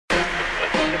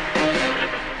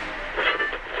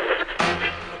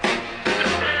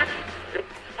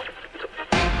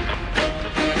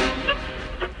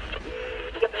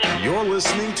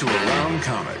listening to Around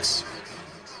Comics.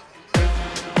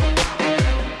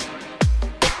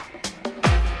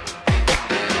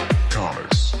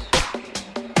 Comics.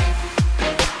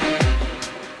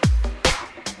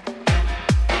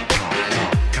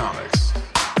 Comics.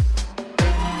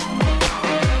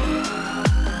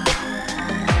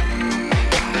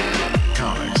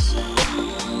 Comics.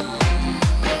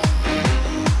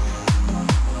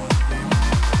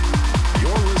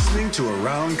 You're listening to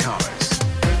Around Comics.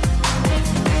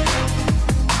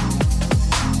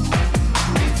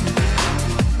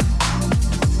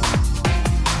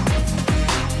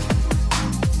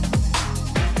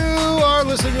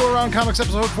 Listening to Around Comics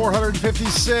episode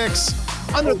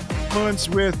 456 Under the Influence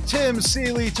with Tim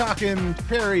Seeley talking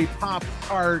Perry pop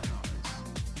art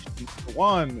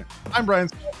 1. I'm Brian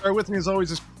Star. With me as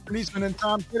always is Christopher Eastman and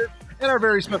Tom Kitter, and our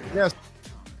very special guest,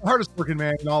 the hardest working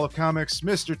man in all of comics,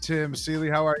 Mr. Tim Seeley.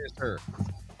 How are you, sir?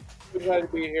 We're glad to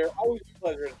be here. Always a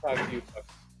pleasure to talk to you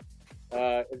folks.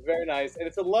 It's very nice, and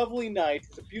it's a lovely night.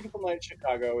 It's a beautiful night in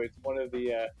Chicago. It's one of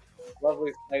the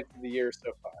loveliest nights of the year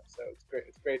so far. So it's great.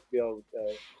 It's great to be able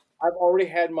to. I've already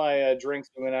had my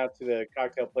drinks. We went out to the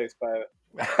cocktail place by in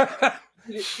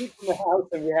the house,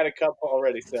 and we had a cup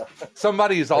already. So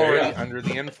somebody's already under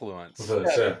the influence.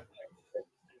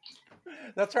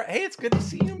 That's right. Hey, it's good to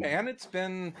see you, man. It's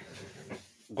been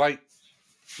like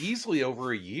easily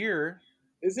over a year.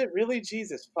 Is it really?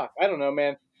 Jesus, fuck. I don't know,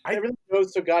 man. Everything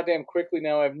goes so goddamn quickly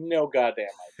now. I have no goddamn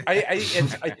idea.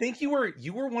 I think you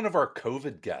were one of our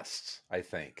COVID guests. I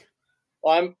think.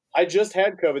 Well, I just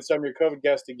had COVID, so I'm your COVID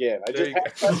guest again. I just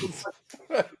had COVID,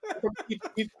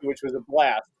 which was a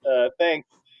blast.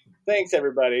 Thanks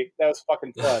everybody. That was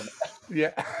fucking fun.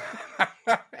 Yeah.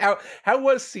 How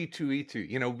was C2E2?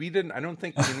 You know, we didn't. I don't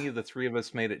think any of the three of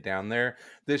us made it down there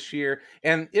this year,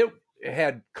 and it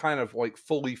had kind of like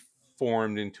fully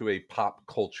formed into a pop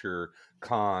culture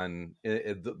con,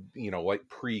 you know, like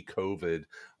pre-COVID.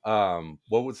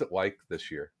 What was it like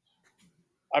this year?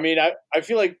 I mean, I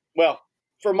feel like, well,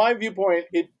 from my viewpoint,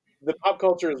 the pop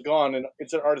culture is gone, and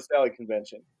it's an Artist Alley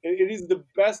convention. It is the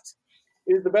best.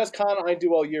 It is the best con I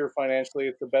do all year financially.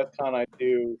 It's the best con I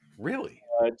do. Really?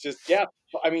 Yeah.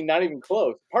 I mean, not even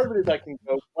close. Part of it is I can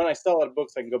go when I sell out of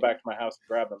books. I can go back to my house and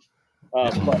grab them.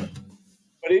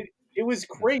 But it was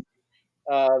crazy.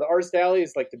 The Artist Alley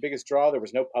is like the biggest draw. There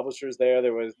was no publishers there.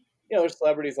 There was, there's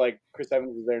celebrities like Chris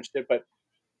Evans was there and shit. But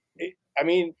it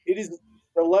is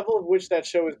the level of which that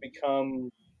show has become,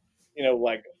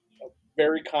 like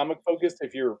very comic focused.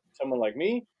 If you're someone like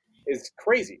me, is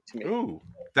crazy to me. Ooh,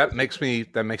 that makes me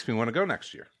want to go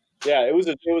next year. Yeah, it was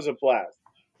a blast.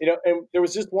 And there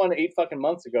was just one 8 fucking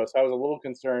months ago, so I was a little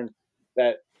concerned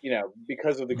that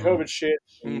because of the COVID shit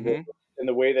and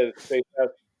the way that they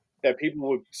that people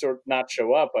would sort of not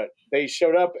show up, but they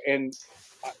showed up, and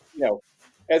I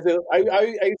used to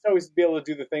always be able to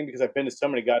do the thing because I've been to so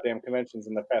many goddamn conventions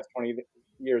in the past 20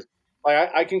 years.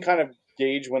 I can kind of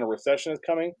gauge when a recession is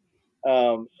coming,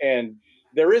 and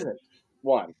there isn't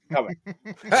one coming. All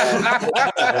right.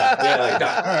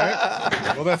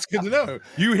 Well, that's good to know.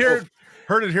 You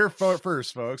heard it here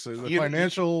first, folks. The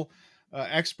financial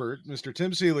expert, Mr.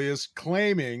 Tim Seeley, is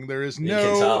claiming there is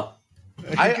no.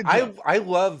 I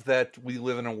love that we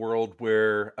live in a world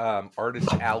where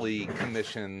Artist Alley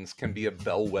commissions can be a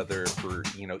bellwether for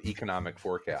economic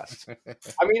forecasts.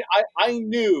 I mean, I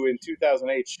knew in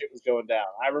 2008 shit was going down.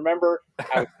 I remember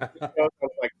I was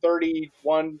like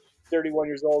 31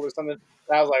 years old or something,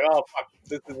 and I was like, oh fuck,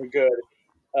 this isn't good.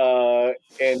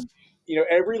 And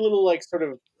every little like sort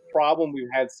of problem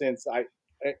we've had since I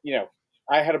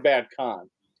had a bad con,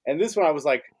 and this one I was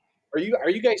like, Are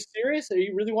you guys serious? Are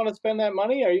you really want to spend that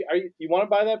money? Are you want to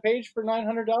buy that page for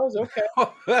 $900? Okay.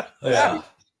 Yeah.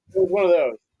 It was one of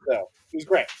those. So it was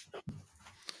great.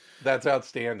 That's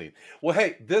outstanding. Well,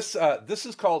 hey, this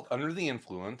is called Under the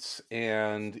Influence,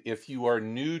 and if you are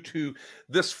new to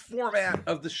this format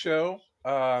of the show,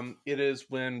 it is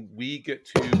when we get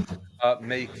to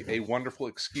make a wonderful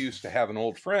excuse to have an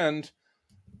old friend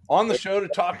on the show to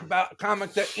talk about a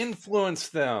comic that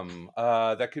influenced them.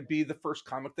 That could be the first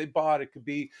comic they bought. It could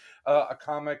be a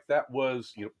comic that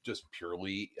was, just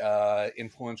purely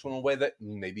influential in a way that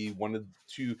maybe wanted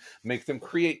to make them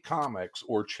create comics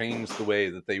or change the way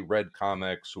that they read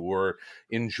comics or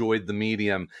enjoyed the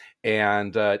medium.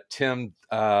 And Tim,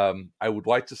 I would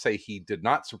like to say he did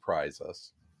not surprise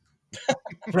us.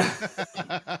 Well,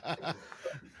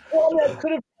 that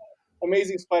could have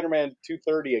Amazing Spider-Man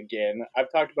 230 again.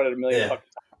 I've talked about it a million fucking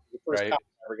times. The first comic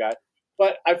I ever got.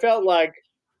 But I felt like,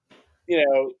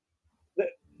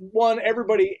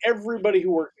 everybody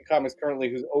who works in comics currently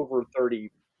who's over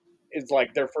 30 is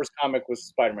like their first comic was a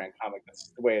Spider-Man comic.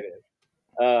 That's the way it is.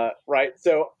 Right.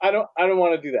 So I don't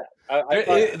want to do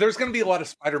that. There's going to be a lot of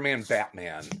Spider-Man,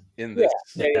 Batman in this.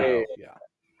 Yeah.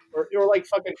 Or like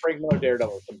fucking Frank Miller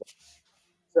Daredevil or something.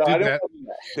 So I don't want to do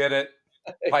that. Did it.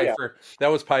 Pfeiffer. That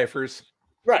was Pfeiffer's.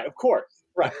 Right, of course.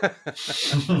 Right.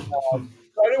 So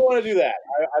I didn't want to do that.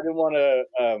 I didn't want to,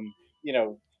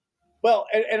 well,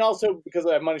 and also because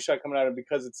I have Money Shot coming out and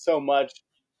because it's so much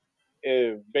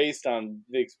based on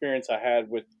the experience I had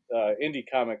with indie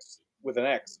comics with an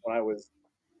X when I was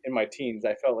in my teens,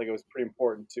 I felt like it was pretty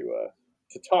important to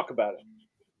talk about it.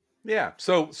 Yeah.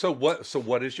 So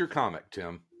what is your comic,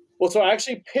 Tim? Well, so I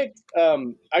actually picked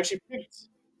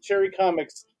Cherry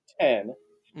Comics 10.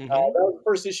 Mm-hmm. That was the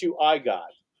first issue I got.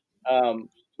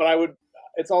 But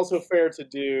it's also fair to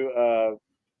do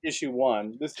issue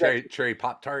 1. This Cherry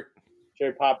Pop-Tart.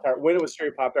 Cherry Pop-Tart. When it was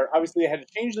Cherry Pop-Tart. Obviously, they had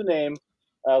to change the name.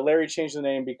 Larry changed the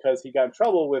name because he got in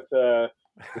trouble with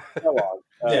Kellogg.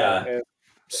 And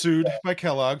sued by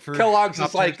Kellogg for Kellogg's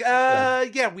is like,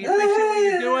 yeah, we appreciate what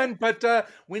you're doing, but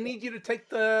we need you to take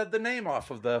the name off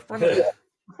of the front of it.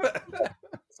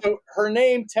 So her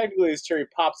name technically is Cherry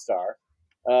Popstar.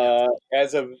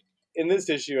 As of in this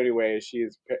issue anyway, she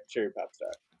is Cherry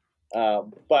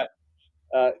Popstar. But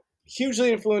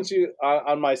hugely influential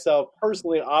on myself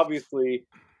personally, obviously.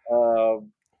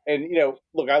 And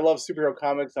look, I love superhero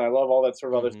comics and I love all that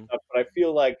sort of other stuff, but I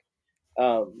feel like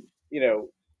I'm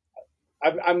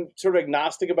sort of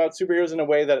agnostic about superheroes in a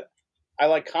way that I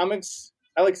like comics.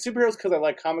 I like superheroes because I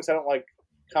like comics. I don't like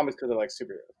comics because I like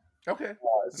superheroes. Okay.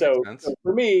 So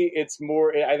for me, I think it's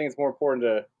more important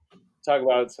to talk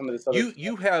about some of this other stuff.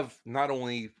 You have not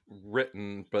only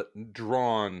written but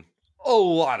drawn a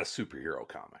lot of superhero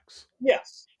comics.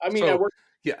 Yes. I mean, I work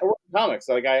in comics.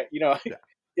 Like you work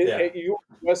in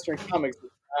Western comics.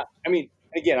 I mean,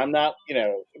 again, I'm not,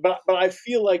 but I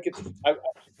feel like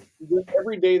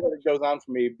every day that it goes on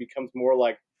for me becomes more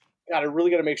like, God, I really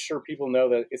got to make sure people know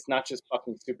that it's not just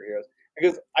fucking superheroes.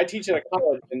 Because I teach at a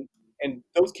college, and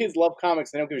those kids love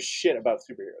comics. And they don't give a shit about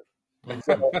superheroes.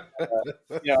 So,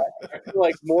 I feel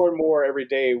like more and more every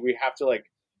day we have to like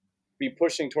be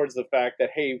pushing towards the fact that,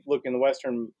 hey, look, in the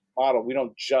Western model, we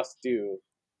don't just do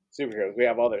superheroes. We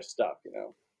have other stuff,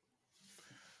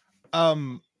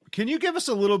 Can you give us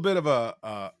a little bit of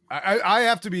I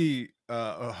have to be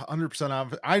 100%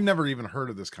 honest. I never even heard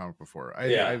of this comic before.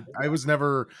 I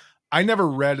never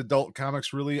read adult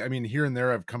comics really. I mean, here and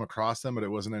there I've come across them, but it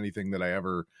wasn't anything that I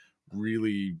ever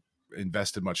really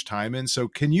invested much time in. So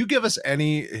can you give us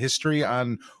any history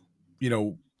on,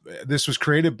 this was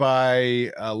created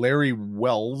by Larry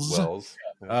Wells.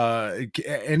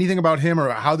 Anything about him or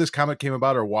how this comic came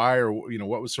about or why, or,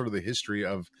 what was sort of the history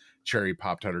of Cherry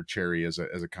Pop-Tart or Cherry as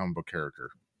a comic book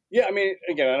character? Yeah, I mean,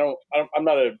 again, I'm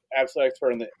not an absolute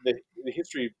expert in the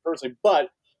history personally, but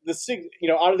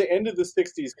out of the end of the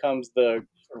 60s comes the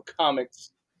sort of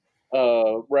comics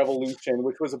revolution,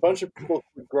 which was a bunch of people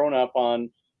who had grown up on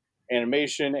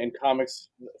animation and comics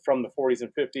from the 40s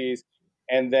and 50s,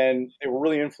 and then they were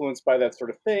really influenced by that sort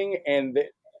of thing. And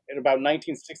in about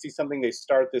 1960 something, they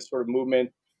start this sort of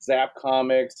movement: Zap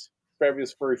Comics,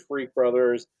 Fabulous Furry Freak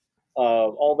Brothers,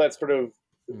 all that sort of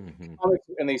comics,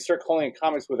 and they start calling it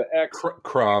comics with an X.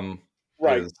 Crumb.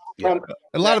 Right.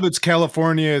 A lot of it's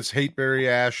California. It's Hateberry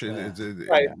Ash. Right.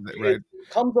 It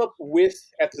comes up with,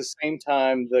 at the same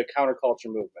time, the counterculture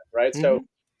movement, right? So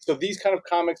these kind of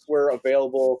comics were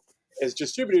available as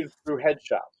distributed through head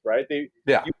shops, right? You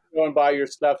go and buy your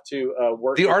stuff to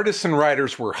work. The artists and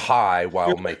writers were high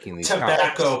while making these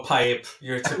tobacco pipe.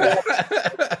 Your tobacco.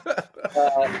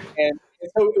 And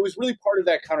so it was really part of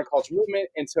that counterculture movement.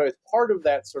 And so as part of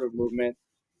that sort of movement,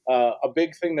 a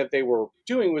big thing that they were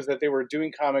doing was that they were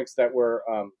doing comics that were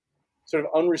sort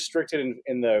of unrestricted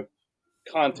in the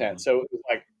content. So it was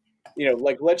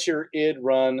like let your id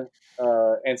run.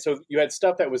 And so you had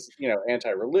stuff that was,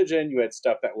 anti-religion. You had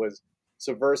stuff that was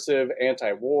subversive,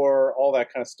 anti-war, all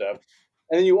that kind of stuff.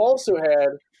 And then you also had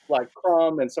like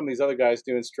Crumb and some of these other guys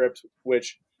doing strips,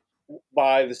 which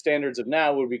by the standards of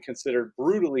now would be considered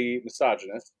brutally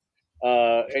misogynist.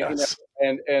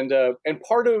 And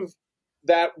part of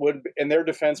that would, in their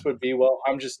defense, would be, well,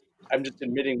 I'm just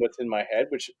admitting what's in my head,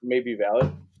 which may be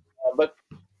valid, but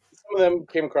some of them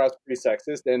came across pretty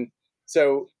sexist, and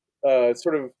so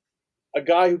sort of a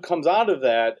guy who comes out of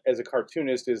that as a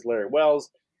cartoonist is Larry Wells,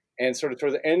 and sort of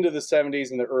towards the end of the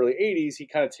 70s and the early 80s, he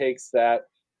kind of takes that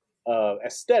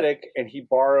aesthetic and he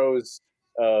borrows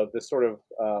the sort of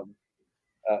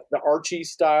the Archie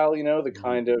style, the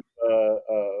kind of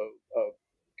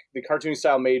the cartoon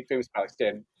style made famous by like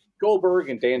Stan Goldberg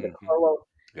and Dan DeCarlo.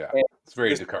 Yeah, and it's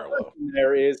very DeCarlo.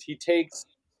 There is, he takes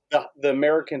the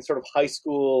American sort of high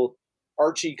school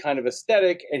Archie kind of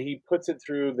aesthetic, and he puts it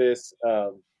through this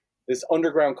this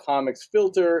underground comics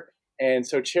filter. And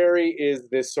so Cherry is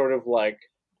this sort of like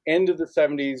end of the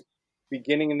 70s,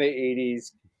 beginning in the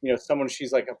 80s.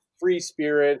 She's like a free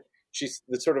spirit. She's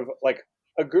the sort of like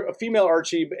a female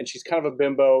Archie, and she's kind of a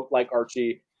bimbo like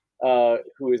Archie,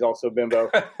 who is also a bimbo.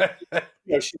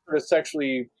 She's sort of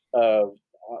sexually,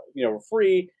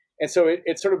 free, and so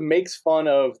it sort of makes fun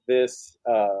of this,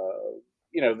 the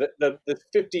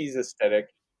 50s aesthetic,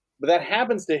 but that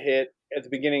happens to hit at the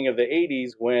beginning of the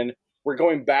 80s when we're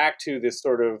going back to this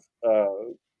sort of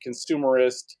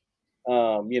consumerist,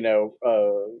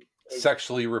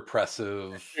 sexually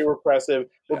repressive.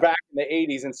 We're back in the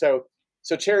 80s, and so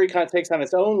Cherry kind of takes on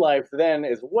its own life then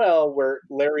as well, where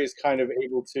Larry is kind of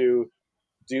able to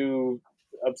do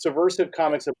subversive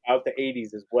comics about the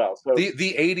 80s as well. So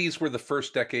the 80s were the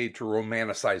first decade to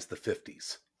romanticize the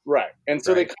 50s. Right. And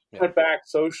so they kind of went back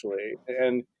socially,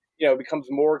 and it becomes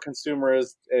more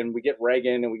consumerist, and we get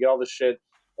Reagan and we get all this shit.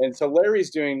 And so Larry's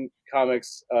doing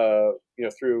comics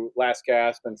through Last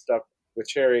Gasp and stuff with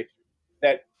Cherry,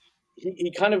 that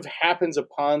he kind of happens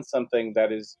upon something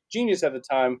that is genius at the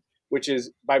time, which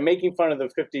is by making fun of the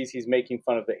 50s, he's making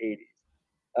fun of the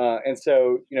 80s. And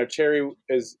so, Cherry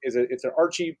it's an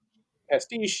Archie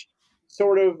pastiche,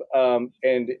 sort of.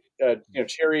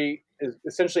 Cherry is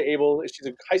essentially she's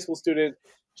a high school student.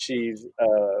 She's,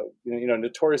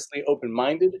 notoriously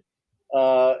open-minded,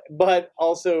 but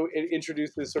also it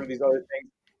introduces sort of these other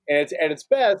things. And it's at its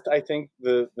best, I think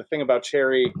the thing about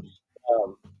Cherry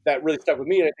that really stuck with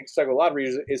me, and I think stuck with a lot of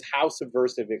readers, is how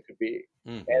subversive it could be.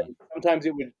 Mm-hmm. And sometimes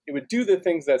it would do the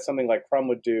things that something like Crumb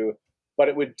would do, but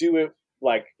it would do it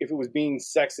like, if it was being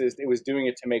sexist, it was doing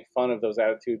it to make fun of those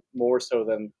attitudes more so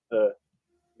than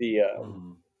the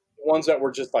ones that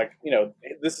were just like,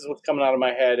 this is what's coming out of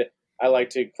my head. I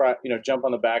like to cry, jump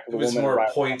on the back of a woman. It was more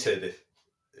pointed.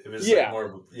 It was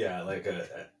like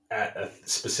a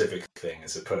specific thing,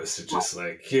 as opposed to just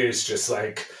like, here's just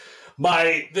like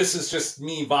this is just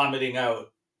me vomiting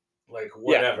out like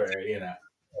whatever,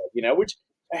 which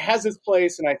has its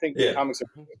place, and I think the comics are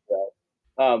that.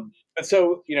 And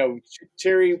so,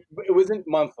 Cherry, it wasn't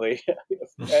monthly.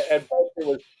 At first it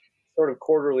was sort of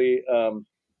quarterly,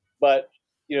 but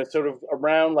sort of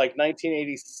around like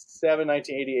 1987,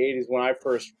 1988 is when I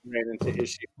first ran into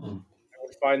issues. I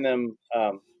would find them in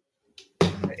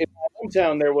my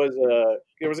hometown. There was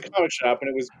a comic shop, and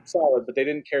it was solid, but they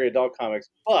didn't carry adult comics.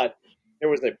 But there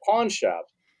was a pawn shop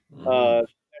that was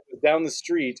down the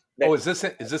street. Is this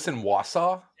in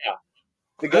Wausau? Yeah,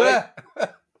 the guy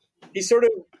he sort of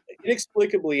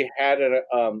inexplicably had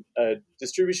a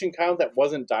distribution count that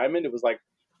wasn't Diamond. It was like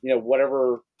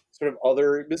whatever sort of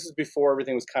other. This is before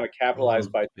everything was kind of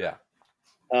capitalized by so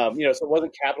it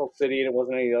wasn't Capital City, and it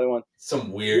wasn't any of the other one.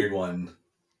 Some weird one.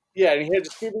 Yeah, and he had a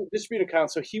distribution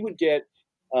account, so he would get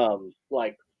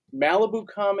like Malibu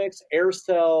Comics,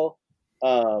 Aircel,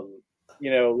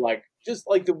 like just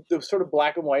like the sort of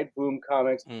black and white Boom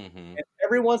comics. Mm-hmm. And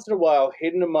every once in a while,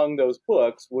 hidden among those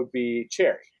books would be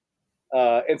Cherry.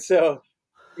 And so,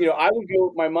 I would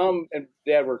go. My mom and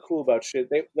dad were cool about shit.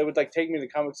 They would like take me to the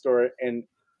comic store, and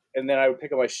then I would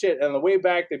pick up my shit. And on the way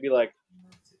back, they'd be like,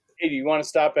 "Hey, do you want to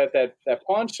stop at that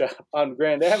pawn shop on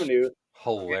Grand Avenue?"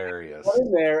 Hilarious. I went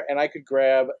in there, and I could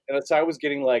grab. And so I was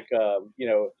getting like,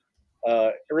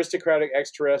 aristocratic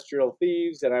extraterrestrial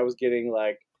thieves, and I was getting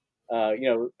like,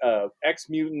 X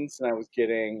Mutants, and I was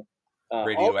getting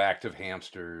radioactive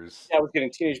hamsters. I was getting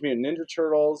Teenage Mutant Ninja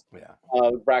Turtles. Yeah.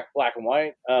 Black and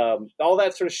white, all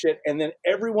that sort of shit. And then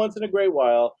every once in a great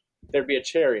while, there'd be a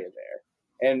Cherry in there.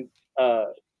 And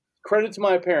credit to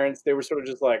my parents, they were sort of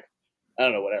just like, I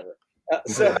don't know, whatever.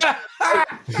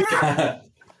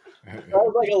 I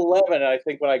was like 11, I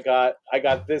think, when I got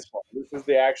this one. This is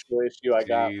the actual issue I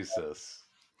got. Jesus.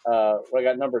 When I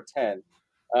got number 10.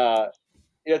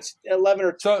 It's 11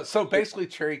 or 12. So basically,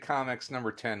 Cherry Comics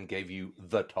number 10 gave you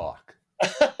the talk.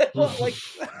 Like,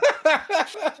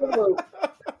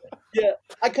 yeah,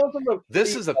 I come from a.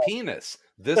 This is a penis.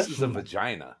 This is a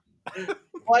vagina.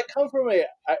 Well, I come from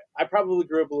I probably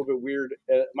grew up a little bit weird.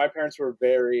 My parents were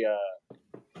very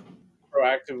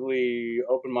proactively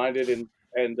open-minded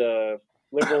and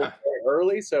liberal very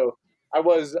early, so I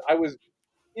was I was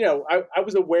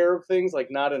aware of things, like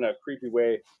not in a creepy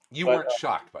way. You weren't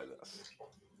shocked by this.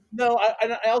 No,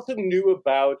 I also knew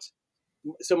about.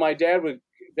 So my dad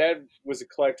was a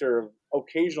collector of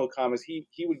occasional comics.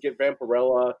 He would get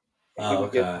Vampirella. Oh,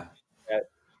 okay.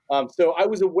 So I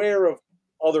was aware of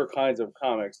other kinds of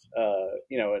comics,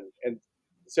 and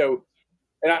so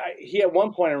he at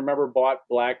one point, I remember, bought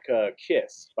Black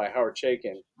Kiss by Howard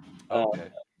Chaykin. Okay.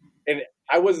 and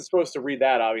I wasn't supposed to read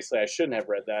that. Obviously, I shouldn't have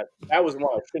read that. That was one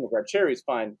I shouldn't have read. Cherry's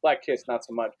fine. Black Kiss, not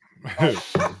so much.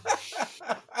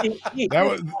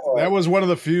 That was one of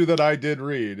the few that I did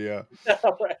read. Yeah.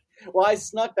 Right. Well, I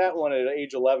snuck that one at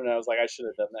age 11, and I was like, I should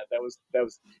have done that. That was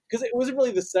because it wasn't really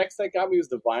the sex that got me; it was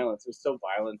the violence. It was so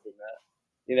violent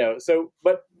in that, So,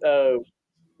 but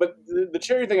the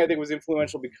Cherry thing I think was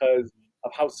influential because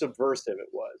of how subversive it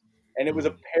was, and it was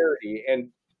a parody.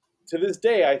 And to this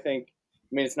day, I think,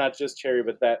 I mean, it's not just Cherry,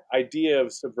 but that idea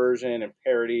of subversion and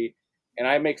parody, and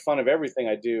I make fun of everything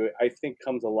I do. I think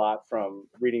comes a lot from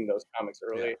reading those comics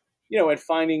early, and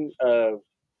finding.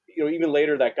 Even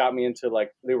later that got me into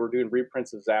like they were doing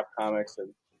reprints of Zap comics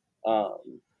and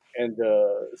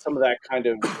some of that kind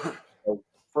of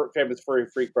famous furry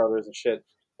freak brothers and shit.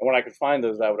 And when I could find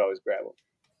those, I would always grab them.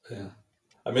 Yeah,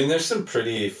 I mean, there's some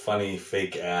pretty funny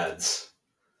fake ads.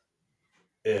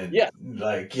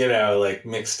 Like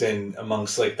mixed in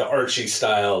amongst like the Archie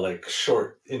style, like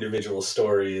short individual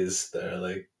stories that are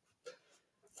like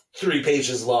 3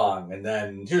 pages long, and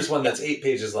then here's one that's 8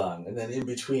 pages long, and then in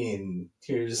between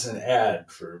here's an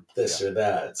ad for this or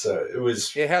that. So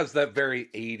it has that very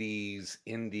 80s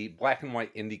indie, black and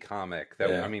white indie comic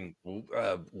that I mean,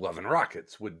 Love and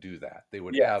Rockets would do that. They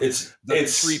would have it's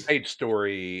 3-page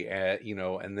story,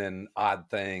 and then odd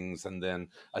things, and then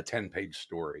a 10-page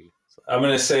story. So, I'm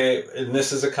gonna say, and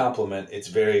this is a compliment, it's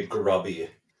very grubby.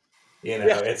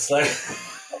 It's like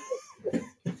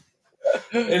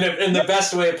in the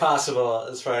best way possible,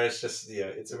 as far as just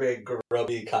it's a very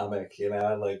grubby comic,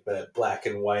 like that black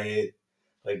and white,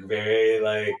 like very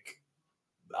like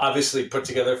obviously put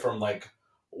together from like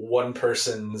one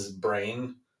person's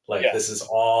brain. Like this is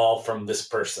all from this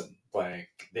person. Like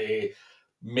they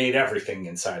made everything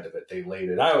inside of it. They laid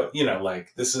it out.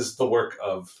 Like this is the work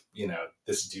of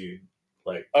this dude.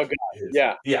 Like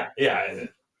yeah.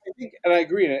 I think, and I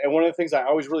agree. And one of the things I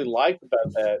always really liked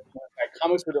about that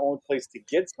comics were the only place to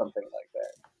get something like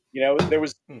that. There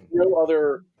was no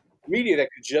other media that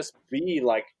could just be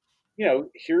like,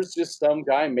 here's just some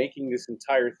guy making this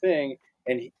entire thing,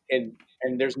 and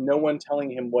there's no one telling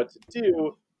him what to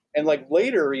do. And like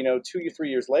later, 2 or 3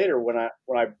 years later, when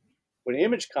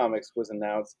Image Comics was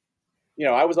announced,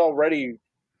 I was already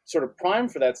sort of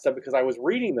primed for that stuff because I was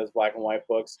reading those black and white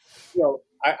books.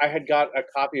 I had got a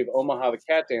copy of Omaha the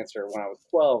Cat Dancer when I was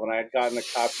 12, and I had gotten a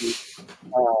copy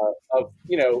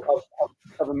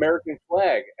of American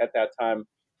Flag at that time.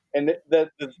 And the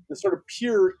sort of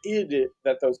pure id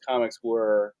that those comics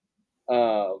were.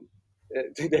 There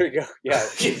you go. Yeah.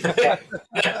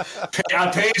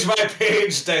 A page by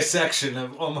page dissection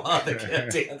of Omaha the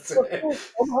Cat Dancer.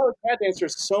 Omaha the Cat Dancer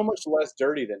is so much less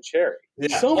dirty than Cherry.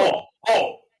 Yeah. So much.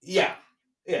 Yeah.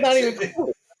 Not even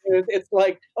cool. It's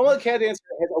like Omaha the Cat Dancer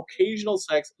has occasional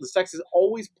sex. The sex is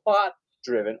always plot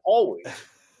driven. Always.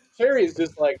 Cherry is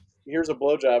just like, here's a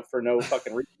blowjob for no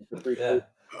fucking reason for 3 days.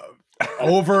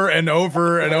 Over and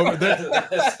over and over.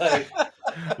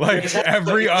 like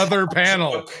every other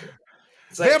panel.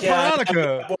 It's like,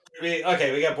 Veronica. We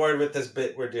got bored with this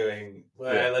bit we're doing.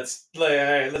 Let's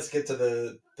get to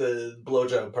the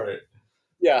blowjob part.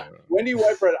 Yeah, Wendy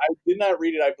Whitebread. I did not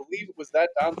read it. I believe it was that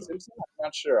Don Simpson. I'm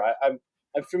not sure. I'm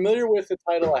familiar with the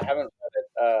title. I haven't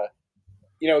read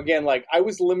it. Again, like I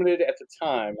was limited at the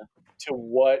time to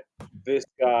what this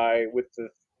guy with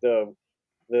the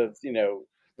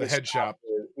head shop.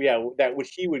 That what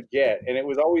he would get, and it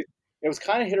was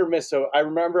kind of hit or miss. So I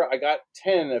remember I got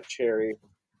 10 of Cherry,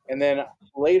 and then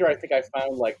later I think I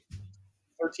found like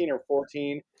 13 or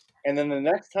 14. And then the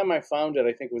next time I found it,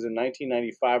 I think it was in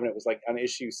 1995, and it was like on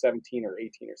issue 17 or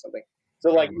 18 or something.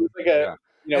 So like it was like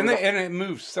and it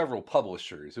moved several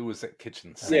publishers. It was at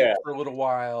Kitchen Sink for a little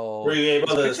while. Were you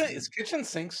able is Kitchen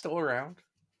Sink still around?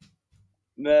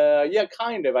 Yeah,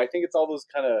 kind of. I think it's all those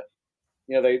kind of,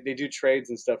 they do trades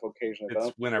and stuff occasionally.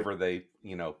 It's whenever they,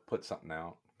 put something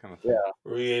out, kind of thing. Yeah.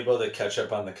 Were you able to catch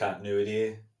up on the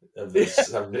continuity of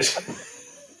this? All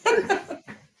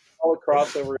the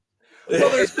crossover. Well,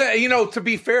 there's been, to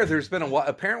be fair, there's been a lot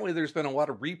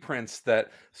of reprints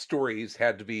that stories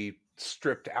had to be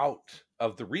stripped out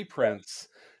of the reprints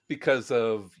because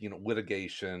of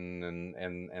litigation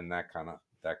and that kind of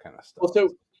stuff. Well, so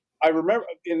I remember,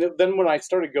 and then when I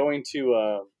started going to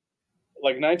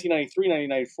like 1993,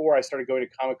 1994, I started going to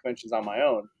comic conventions on my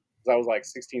own because I was like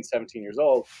 16, 17 years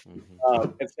old,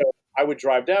 and so I would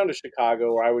drive down to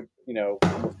Chicago, or I would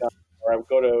or I would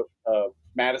go to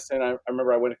Madison. I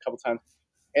remember I went a couple times,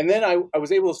 and then I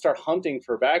was able to start hunting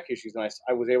for back issues, and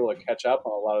I was able to catch up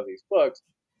on a lot of these books,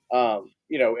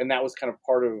 and that was kind of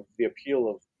part of the appeal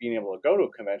of being able to go to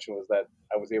a convention, was that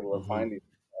I was able to find these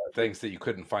things that you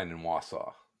couldn't find in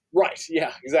Wausau. Right.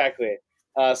 Yeah, exactly.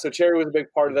 So Cherry was a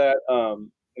big part of that.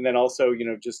 And then also,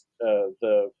 just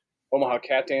the Omaha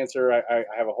Cat Dancer. I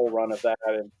have a whole run of that.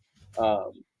 And,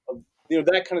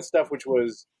 that kind of stuff, which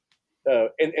was,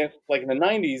 and like in the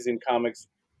 90s in comics,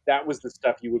 that was the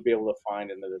stuff you would be able to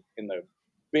find in the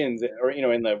bins or,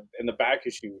 in the back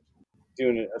issue.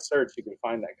 Doing a search, you can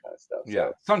find that kind of stuff. Yeah.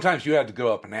 So. Sometimes you had to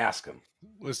go up and ask them.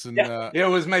 Listen, it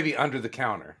was maybe under the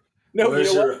counter. No,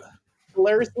 you know what?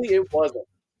 Hilariously, it wasn't.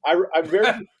 I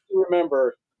very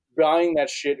remember buying that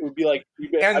shit. It would be like,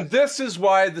 this is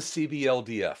why the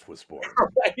CBLDF was born.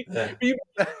 Right?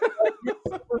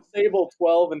 Sable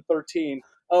 12 and 13.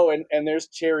 Oh, and there's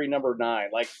Cherry number 9.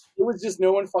 Like, it was just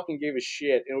no one fucking gave a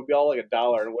shit. It would be all like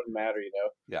 $1 and it wouldn't matter,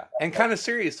 Yeah, and kind of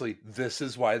seriously, this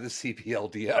is why the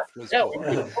CBLDF was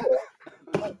born.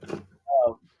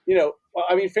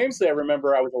 I mean, famously, I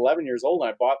remember I was 11 years old and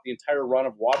I bought the entire run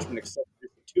of Watchmen except for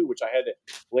 2, which I had to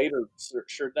later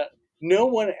search. No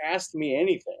one asked me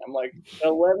anything. I'm like an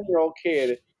 11-year-old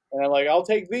kid, and I'm like, I'll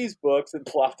take these books and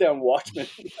plop down Watchmen.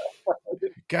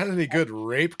 Got any good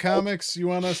rape comics you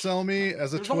want to sell me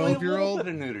as a 12-year-old? There's only a little bit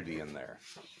of nudity in there,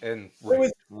 and rape. It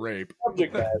was rape.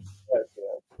 Subject matter.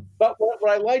 But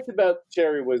what I liked about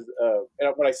Cherry was,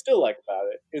 and what I still like about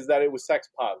it, is that it was sex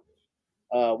positive.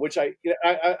 Which I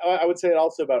would say it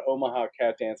also about Omaha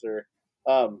Cat Dancer.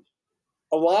 A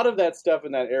lot of that stuff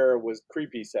in that era was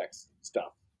creepy sex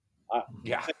stuff.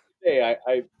 Yeah.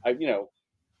 A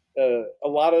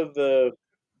lot of the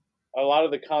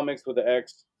comics with the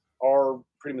X are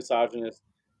pretty misogynist.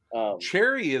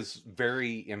 Cherry is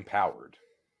very empowered.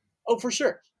 Oh, for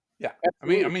sure. Yeah.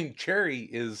 Absolutely. I mean, Cherry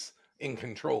is in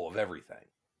control of everything.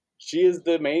 She is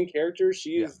the main character.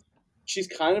 She's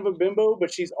kind of a bimbo,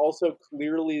 but she's also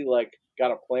clearly like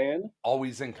got a plan.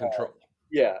 Always in control.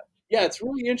 Yeah, it's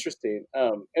really interesting.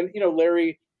 And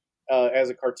Larry, as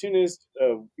a cartoonist,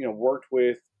 worked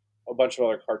with a bunch of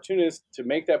other cartoonists to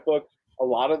make that book. A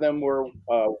lot of them were,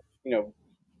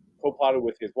 co-plotted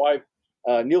with his wife.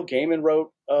 Neil Gaiman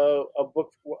wrote a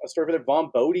story for that. Von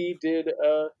Bodie did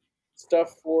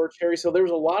stuff for Cherry. So there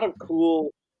was a lot of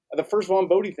cool. The first Von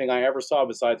Bodie thing I ever saw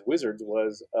besides Wizards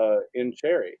was in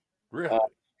Cherry. Really?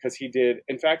 Because he did.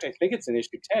 In fact, I think it's in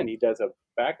issue 10. He does a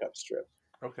backup strip.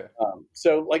 Okay.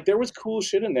 So like there was cool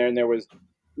shit in there, and there was,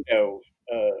 there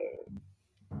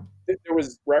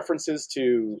was references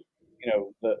to,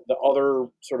 the other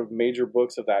sort of major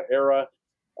books of that era.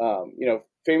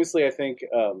 Famously, I think,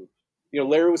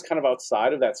 Larry was kind of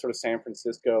outside of that sort of San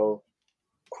Francisco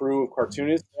crew of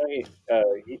cartoonists. I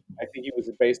think he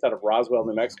was based out of Roswell,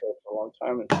 New Mexico for a long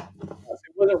time, and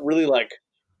it wasn't really like,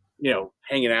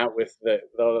 hanging out with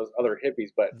those other hippies.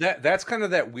 But that's kind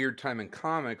of that weird time in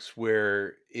comics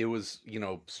where it was,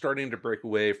 starting to break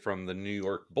away from the New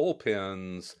York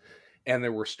bullpens, and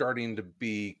there were starting to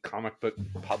be comic book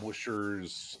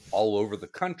publishers all over the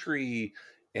country,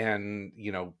 and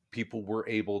people were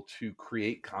able to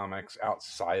create comics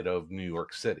outside of New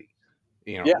York City.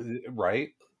 Right?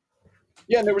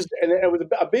 Yeah, and it was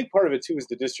a big part of it too was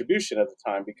the distribution at the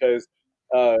time, because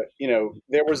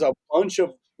there was a bunch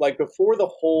of, like, before the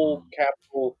whole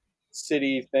capital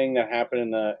city thing that happened in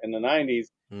the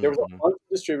 90s, there was a bunch of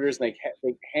distributors, and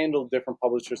they handled different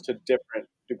publishers to different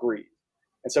degrees.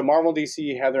 And so Marvel and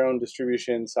DC had their own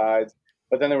distribution sides,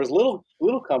 but then there was little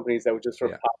companies that would just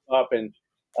sort of pop up, and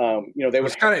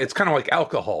it's kind of like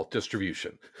alcohol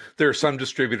distribution. There are some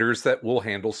distributors that will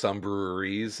handle some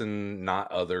breweries and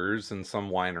not others, and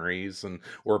some wineries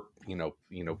or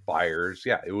buyers.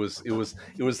 Yeah, it was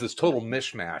this total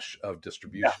mishmash of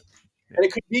distribution. Yeah. And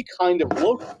it could be kind of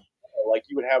local. Like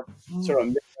you would have sort of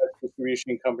a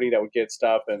distribution company that would get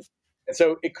stuff, and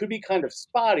so it could be kind of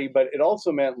spotty, but it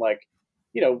also meant, like,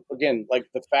 again, like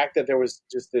the fact that there was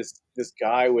just this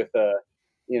guy with a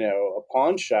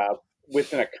pawn shop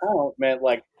with an account meant,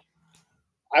 like,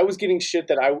 I was getting shit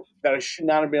that I should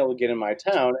not have been able to get in my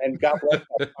town, and God bless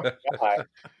that guy. I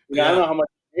don't know how much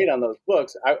he made on those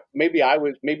books. Maybe it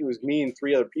was me and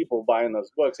 3 other people buying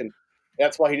those books, and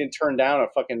that's why he didn't turn down a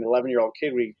fucking 11-year-old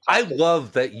kid. I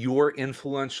love that your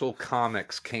influential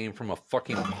comics came from a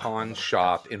fucking pawn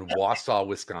shop in Wausau,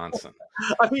 Wisconsin.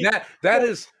 I mean, that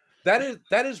is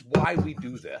why we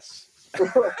do this.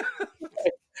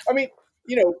 I mean,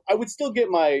 I would still get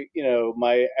my,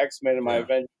 my X-Men and my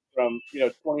Avengers from,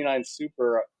 29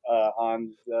 Super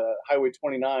on the Highway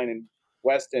 29 in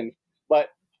Weston, but,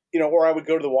 or I would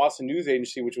go to the Wausau News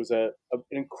Agency, which was an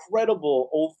incredible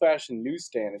old-fashioned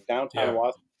newsstand in downtown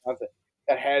Wausau, Wisconsin,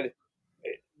 that had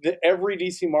every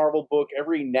DC Marvel book,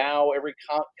 every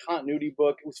continuity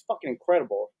book. It was fucking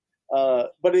incredible.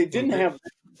 But it didn't have,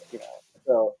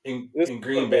 So in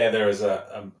Green Bay, there was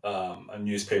a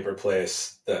newspaper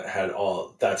place that had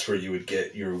that's where you would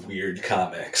get your weird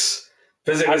comics.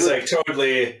 Because it was like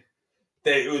totally,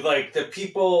 it was like the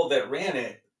people that ran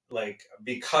it, like,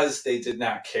 because they did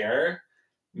not care,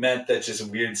 meant that just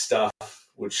weird stuff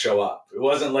would show up. It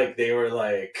wasn't like they were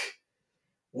like,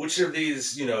 which of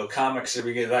these, comics are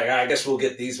we getting? Like, I guess we'll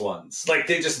get these ones. Like,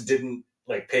 they just didn't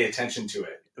like pay attention to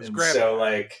it. And so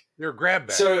like they're grab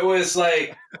bags. So it was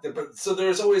like, so there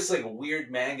was always like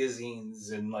weird magazines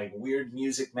and like weird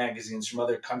music magazines from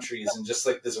other countries, and just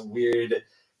like this weird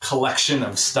collection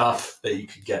of stuff that you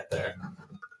could get there.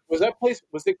 Was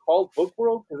it called Book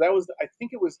World? Because I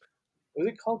think it was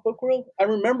it called Book World? I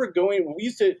remember going,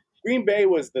 Green Bay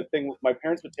was the thing, my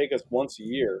parents would take us once a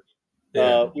year.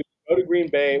 Yeah. We would go to Green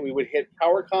Bay, we would hit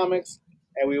Power Comics,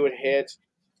 and we would hit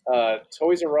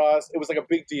Toys R Us. It was like a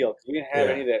big deal because we didn't have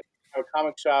any of that. Have a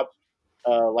comic shop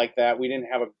like that. We didn't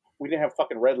have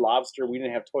fucking Red Lobster. We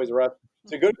didn't have Toys R Us.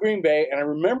 So go to Green Bay, and I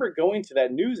remember going to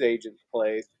that newsagent's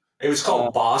place. It was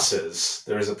called Bosses.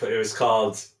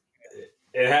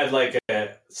 It had like a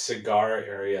cigar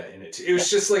area in it. It was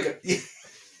just like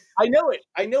I know it.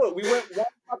 We went one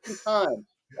fucking time.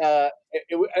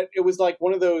 It was like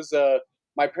one of those.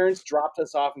 My parents dropped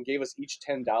us off and gave us each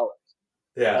 $10.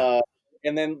 Yeah.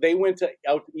 And then they went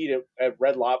out to eat at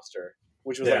Red Lobster,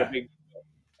 which was like a big deal.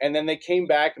 And then they came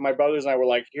back, and my brothers and I were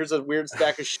like, "Here's a weird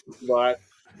stack of shit you bought.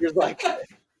 Here's like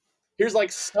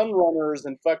Sunrunners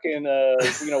and fucking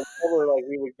whatever like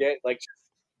we would get like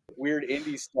weird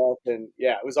indie stuff." And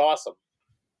yeah, it was awesome.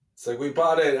 It's like, we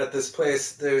bought it at this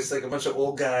place. There's like a bunch of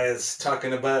old guys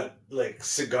talking about like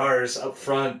cigars up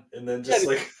front, and then just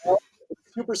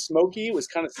super smoky. It was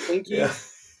kind of stinky.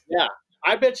 Yeah.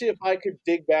 I bet you if I could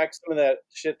dig back some of that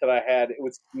shit that I had, it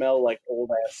would smell like old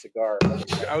ass cigar.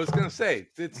 I was gonna say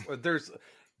there's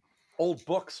old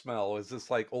book smell. Is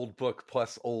this like old book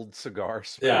plus old cigar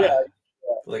smell? Yeah.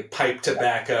 Like pipe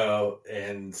tobacco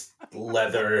and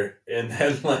leather, and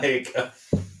then like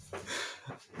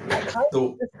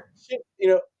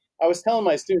I was telling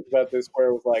my students about this, where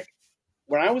it was like,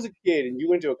 when I was a kid and you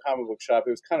went to a comic book shop,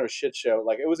 it was kind of a shit show.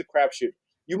 Like, it was a crapshoot.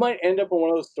 You might end up in one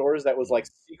of those stores that was like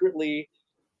secretly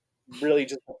really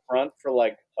just a front for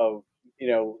like a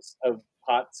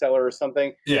pot seller or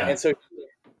something. Yeah. And so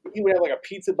he would have like a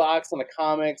pizza box on the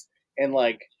comics, and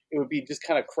like it would be just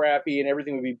kind of crappy and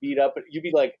everything would be beat up. But you'd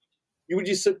be like, you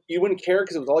wouldn't care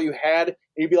because it was all you had. And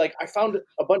you'd be like, I found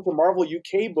a bunch of Marvel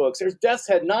UK books. There's Death's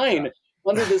Head 9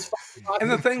 under this.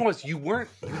 And the thing was, you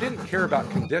didn't care about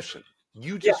condition.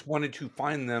 You just wanted to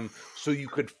find them so you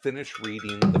could finish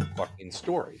reading the fucking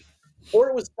story. Or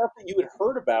it was stuff that you had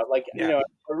heard about. Like, I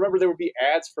remember there would be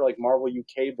ads for like Marvel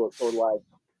UK books, or like,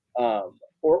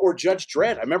 or Judge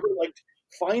Dredd. I remember like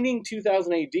finding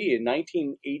 2000 AD in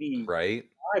 1980. Right.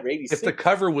 86. If the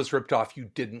cover was ripped off, you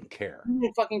didn't care. You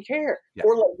didn't fucking care. Yeah.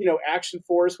 Or like, Action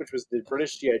Force, which was the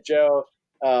British G.I. Joe,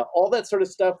 all that sort of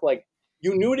stuff. Like,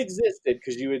 you knew it existed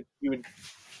because you would you would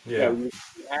see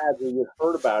ads, or you had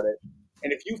heard about it.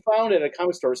 And if you found it at a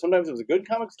comic store, sometimes it was a good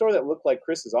comic store that looked like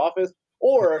Chris's office,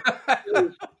 or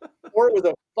it was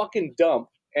a fucking dump,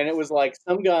 and it was like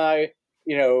some guy,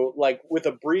 like with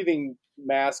a breathing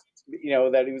mask,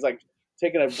 that he was like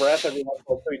taking a breath every once in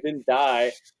a while so he didn't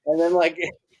die, and then like,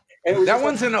 and that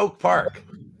one's in Oak Park.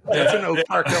 That's in Oak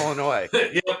Park, Illinois.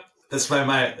 Yep, that's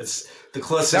it's the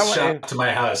closest shop to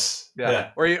my house.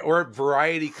 Yeah. Or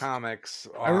Variety Comics.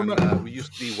 I remember we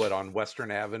used to be on Western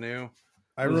Avenue.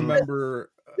 I remember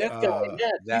that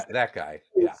guy. That guy.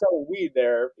 He was selling weed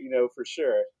there, for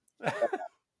sure.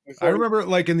 I remember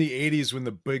like in the 80s when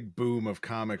the big boom of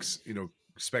comics,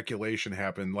 speculation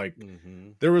happened. Like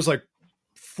there was like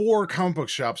 4 comic book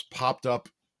shops popped up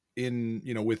in,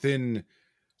 within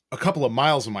a couple of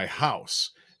miles of my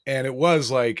house. And it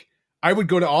was like, I would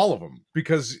go to all of them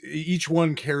because each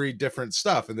one carried different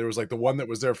stuff. And there was like the one that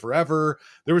was there forever.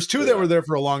 There was 2 that were there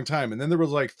for a long time. And then there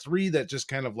was like 3 that just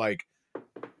kind of like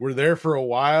were there for a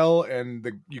while.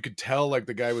 And you could tell like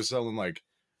the guy was selling like,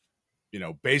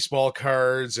 baseball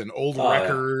cards and old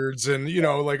records and,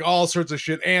 like all sorts of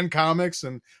shit and comics.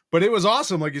 But it was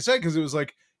awesome, like you said, because it was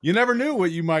like, you never knew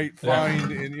what you might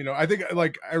find. And, I think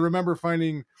like, I remember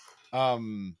finding,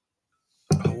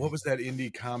 what was that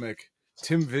indie comic?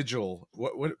 Tim Vigil.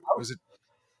 What was it?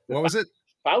 What was it?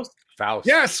 Faust.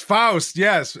 Yes, Faust.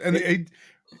 Yes. And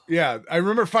I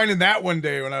remember finding that one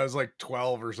day when I was like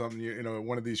 12 or something, in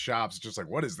one of these shops, just like,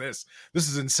 what is this? This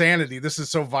is insanity. This is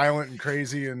so violent and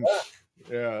crazy. And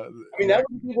I mean, that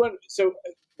was one. So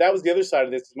that was the other side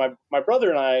of this. My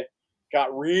brother and I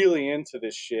got really into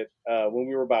this shit when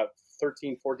we were about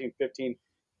 13, 14, 15.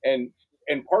 And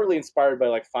and partly inspired by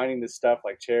like finding this stuff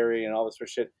like Cherry and all this sort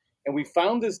of shit. And we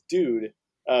found this dude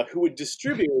who would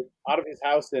distribute out of his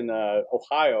house in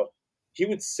Ohio. He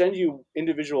would send you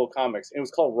individual comics. And it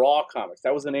was called Raw Comics.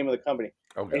 That was the name of the company.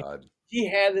 Oh God. And he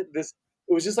had this.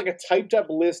 It was just like a typed up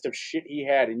list of shit he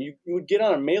had, and you would get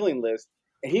on a mailing list.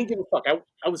 And he didn't give a fuck.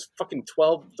 I was fucking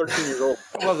 12, 13 years old.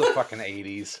 It was the fucking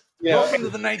 80s. Yeah. Welcome to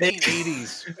the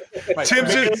 1980s.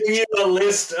 Tim's giving you a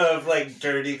list of like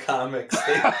dirty comics.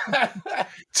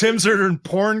 Tim's are in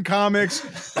porn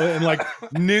comics and like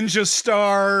ninja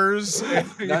stars,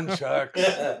 nunchucks.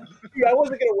 Yeah, I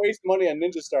wasn't gonna waste money on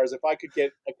Ninja Stars if I could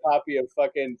get a copy of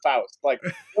fucking Faust. Like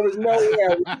there was no way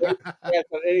I would waste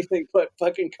on anything but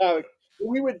fucking comics.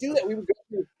 We would do that. We would go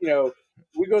through,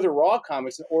 we go to Raw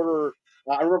Comics and order.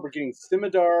 I remember getting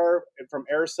Scimitar from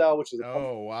Aircel, which is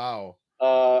wow.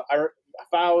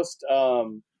 Faust,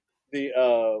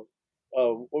 the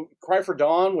Cry for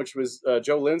Dawn, which was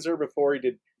Joe Linzer before he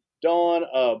did Dawn,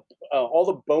 all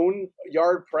the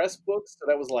Boneyard Press books. So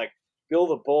that was like Bill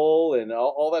the Bull and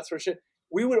all that sort of shit.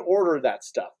 We would order that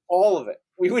stuff, all of it.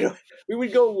 We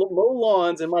would go mow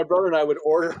lawns, and my brother and I would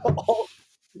order all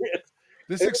of it.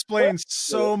 This explains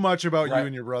so much about you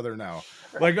and your brother now.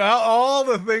 Like all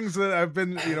the things that I've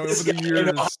been, over the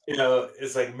years.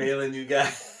 It's like mailing you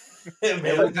guys.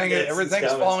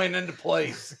 Everything's falling into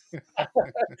place. I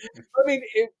mean,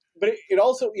 it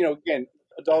also, again,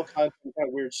 adult content, kind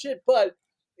of weird shit. But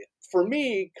for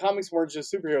me, comics were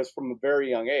just superheroes from a very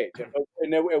young age,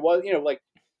 and it was, like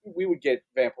we would get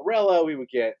Vampirella, we would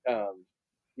get,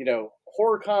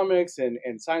 horror comics and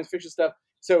science fiction stuff.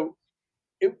 So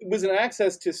it was an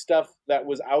access to stuff that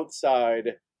was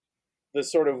outside the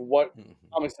sort of what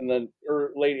comics in the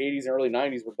late 80s and early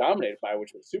 90s were dominated by,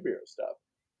 which was superhero stuff.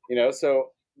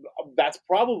 So that's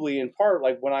probably in part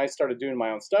like when I started doing my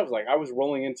own stuff, like I was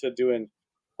rolling into doing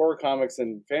horror comics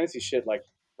and fantasy shit like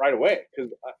right away.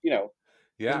 Because,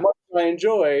 as much as I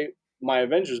enjoy my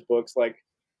Avengers books, like,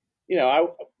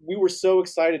 we were so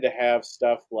excited to have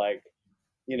stuff like,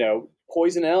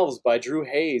 Poison Elves by Drew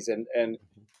Hayes and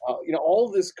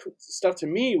all this stuff to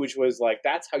me, which was like,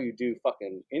 that's how you do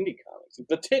fucking indie comics.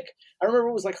 The Tick, I remember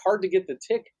it was like hard to get The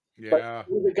Tick, but it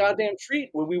was a goddamn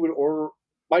treat when we would order.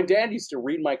 My dad used to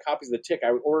read my copies of The Tick.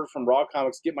 I would order from Raw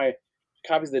Comics, get my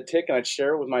copies of The Tick, and I'd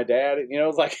share it with my dad. It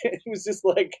was like, it was just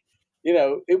like,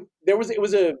 there was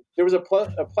a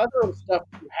plethora of stuff.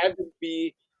 You had to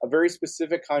be a very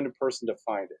specific kind of person to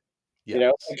find it.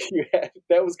 Yes.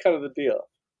 That was kind of the deal.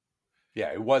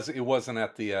 Yeah, it wasn't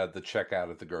at the checkout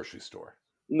at the grocery store.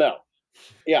 No.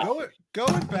 Yeah.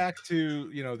 Going back to,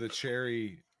 the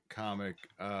Cherry comic,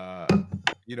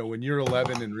 when you're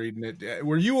 11 and reading it,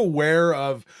 were you aware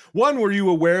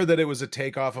that it was a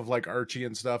takeoff of like Archie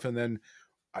and stuff? And then,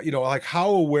 like how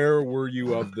aware were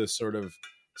you of the sort of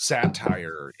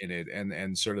satire in it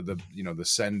and sort of the, the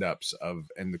send ups of,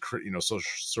 and the,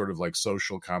 sort of like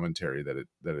social commentary that it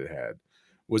had?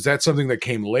 Was that something that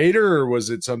came later, or was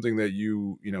it something that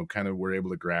you kind of were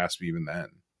able to grasp even then?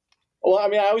 Well, I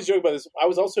mean, I always joke about this. I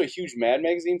was also a huge Mad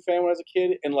magazine fan when I was a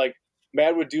kid, and like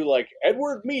Mad would do like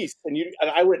Edward Meese, and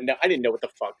I wouldn't know. I didn't know what the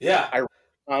fuck. Yeah, I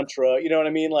Contra. You know what I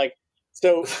mean? Like,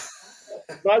 so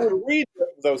but I would read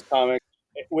those comics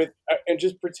and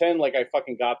just pretend like I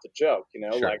fucking got the joke.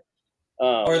 Sure. Like,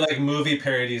 or like movie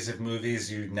parodies of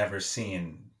movies you'd never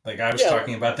seen. Like I was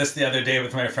talking about this the other day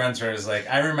with my friends, where I was like,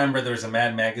 I remember there was a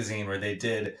Mad magazine where they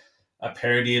did a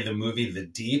parody of the movie The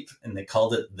Deep, and they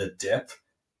called it The Dip.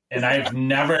 And I've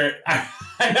never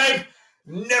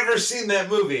seen that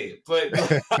movie, but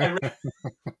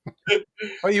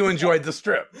well, you enjoyed the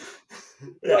strip,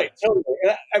 right? Totally.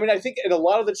 And I mean, I think a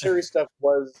lot of the Cherry stuff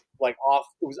was like off.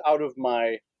 It was out of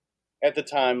my, at the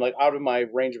time, like out of my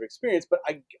range of experience. But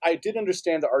I did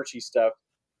understand the Archie stuff.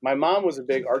 My mom was a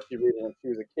big Archie reader when she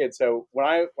was a kid. So when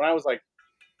I was like,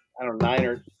 I don't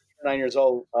know, 9 years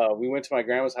old, we went to my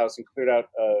grandma's house and cleared out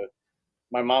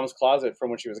my mom's closet from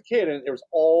when she was a kid, and there was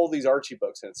all these Archie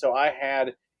books in it. So I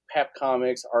had Pep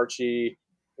Comics, Archie,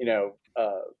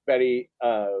 Betty,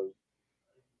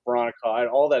 Veronica, I had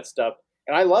all that stuff,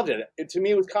 and I loved it. To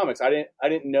me, it was comics. I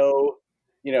didn't know,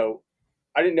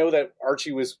 I didn't know that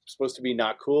Archie was supposed to be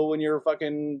not cool when you're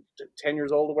fucking 10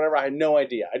 years old or whatever. I had no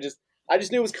idea. I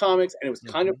just knew it was comics, and it was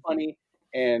kind of funny,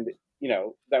 and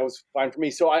that was fine for me.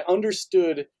 So I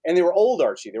understood, and they were old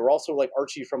Archie. They were also like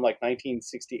Archie from like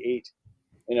 1968,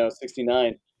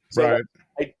 69. So right.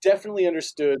 I definitely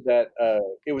understood that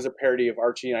it was a parody of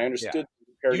Archie, and I understood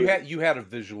the parody. You had a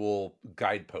visual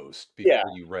guidepost before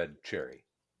you read Cherry.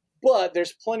 But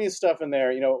there's plenty of stuff in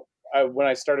there. When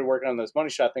I started working on this Money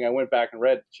Shot thing, I went back and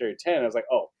read Cherry 10, and I was like,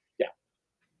 oh, yeah.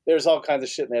 there's all kinds of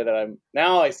shit in there that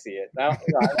I see it now.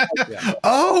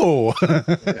 Oh,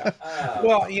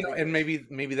 well, and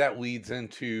maybe that leads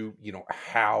into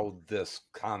how this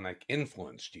comic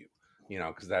influenced you,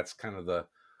 because that's kind of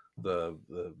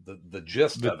the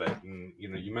gist of it. And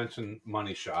you mentioned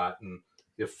Money Shot, and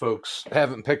if folks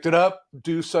haven't picked it up,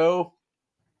 do so.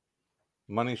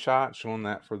 Money Shot, showing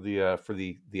that for the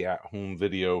at home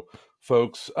video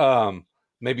folks.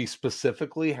 Maybe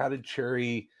specifically, how did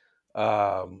Cherry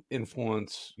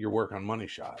influence your work on Money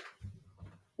Shot?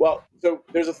 Well, so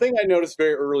there's a thing I noticed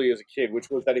very early as a kid, which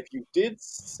was that if you did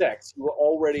sex, you were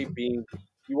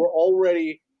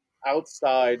already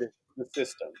outside the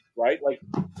system, right? Like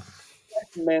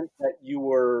that meant that you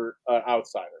were an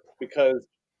outsider because,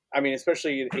 I mean,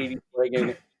 especially in '80s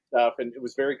Reagan stuff, and it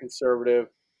was very conservative,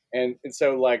 and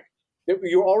so like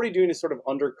you were already doing a sort of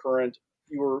undercurrent.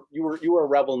 You were a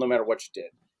rebel no matter what you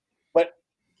did, but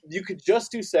you could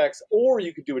just do sex, or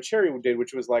you could do what Cherry did,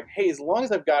 which was like, hey, as long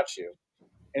as I've got you,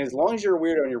 and as long as you're a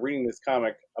weirdo and you're reading this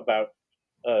comic about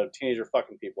teenager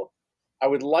fucking people, I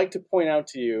would like to point out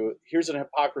to you, here's an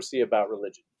hypocrisy about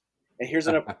religion, and here's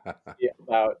an hypocrisy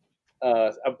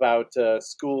about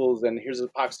schools, and here's an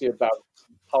hypocrisy about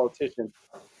politicians.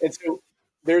 And so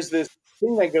there's this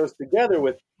thing that goes together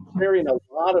with carrying a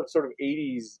lot of sort of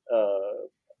 80s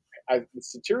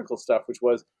satirical stuff, which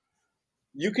was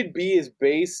you could be as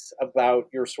base about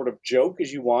your sort of joke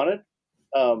as you wanted,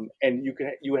 and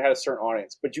you had a certain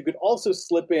audience, but you could also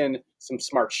slip in some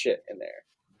smart shit in there.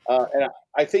 And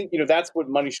I think that's what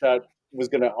Money Shot was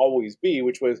going to always be,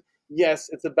 which was, yes,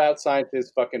 it's about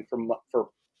scientists fucking for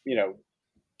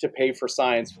to pay for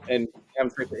science and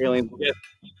having sex with aliens. Yes,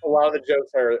 a lot of the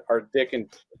jokes are dick and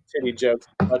titty jokes,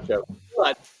 butt jokes,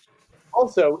 but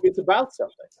also it's about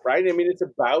something, right? I mean, it's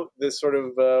about this sort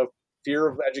of fear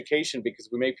of education because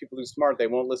we make people too smart. They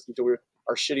won't listen to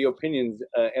our shitty opinions.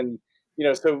 And,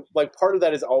 so like part of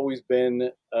that has always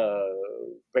been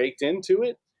baked into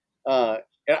it. And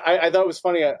I thought it was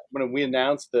funny when we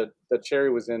announced that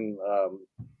Cherry was in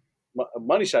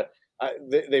Money Shot.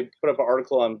 They put up an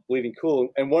article on Bleeding Cool,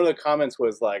 and one of the comments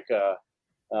was like,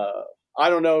 I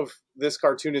don't know if this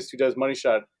cartoonist who does Money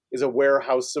Shot is aware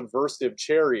how subversive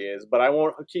Cherry is, but I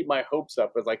won't keep my hopes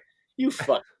up. It's like, you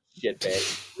fucking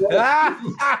shitbag.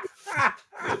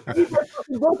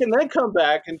 And then come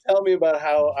back and tell me about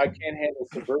how I can't handle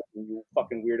subversion, you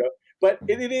fucking weirdo. But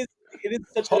it is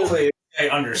such hopefully he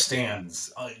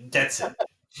understands, gets it.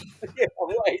 Yeah,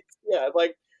 right. Yeah,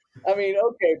 like, I mean,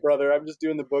 okay, brother, I'm just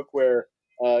doing the book where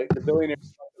the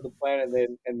billionaires come to the planet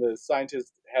and the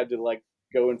scientists had to like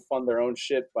go and fund their own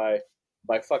shit by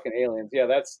fucking aliens. Yeah,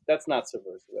 that's not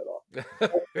subversive at all.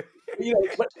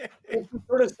 But it's the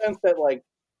sort of sense that like,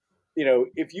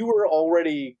 if you were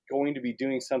already going to be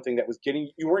doing something that was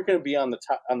you weren't going to be on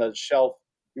the shelf,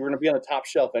 you were going to be on the top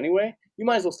shelf anyway, you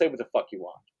might as well say what the fuck you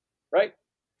want, right?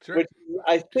 Sure. Which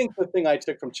I think the thing I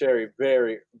took from Cherry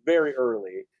very, very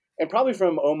early, and probably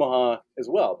from Omaha as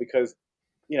well, because,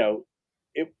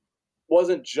 it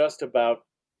wasn't just about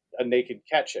a naked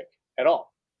cat chick at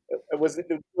all. It wasn't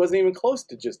even close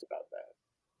to just about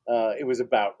that. It was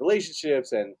about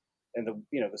relationships and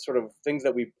the sort of things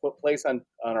that we place on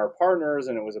our partners,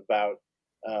 and it was about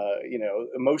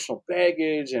emotional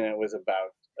baggage, and it was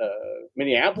about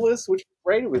Minneapolis, which was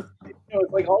great. It was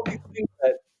it's like all these things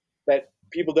that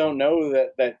people don't know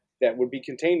that would be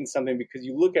contained in something, because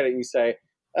you look at it and you say,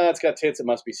 it's got tits, it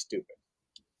must be stupid.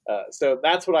 So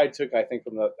that's what I took, I think,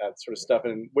 from that sort of stuff,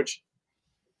 and which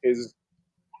is,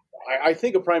 I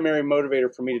think, a primary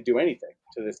motivator for me to do anything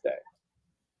to this day.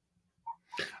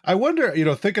 I wonder,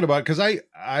 thinking about, because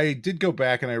I did go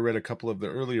back and I read a couple of the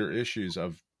earlier issues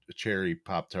of Cherry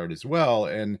Pop-Tart as well,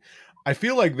 and I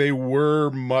feel like they were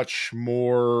much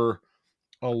more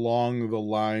along the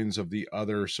lines of the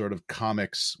other sort of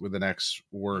comics with an X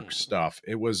work stuff.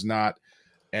 It was not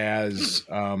as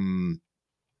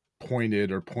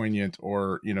pointed or poignant,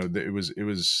 or it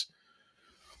was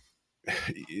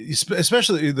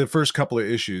especially the first couple of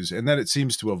issues, and then it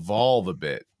seems to evolve a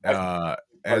bit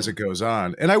as it goes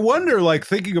on. And I wonder, like,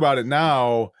 thinking about it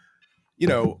now, I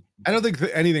don't think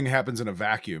that anything happens in a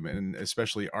vacuum, and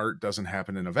especially art doesn't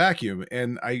happen in a vacuum.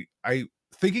 And I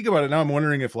thinking about it now, I'm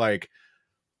wondering if like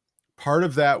part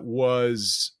of that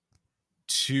was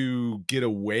to get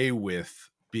away with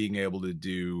being able to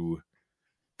do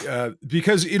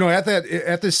because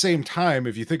at the same time,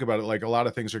 if you think about it, like a lot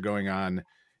of things are going on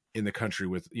in the country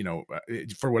with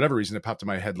for whatever reason it popped in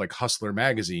my head, like Hustler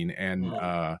magazine and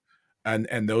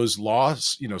and those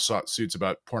laws, sought suits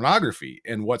about pornography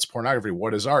and what's pornography,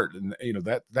 what is art, and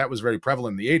that was very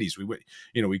prevalent in the 80s.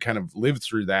 We kind of lived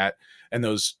through that, and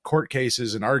those court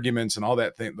cases and arguments and all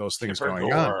that those things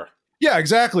going on. Yeah,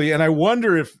 exactly. And I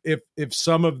wonder if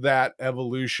some of that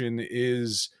evolution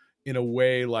is in a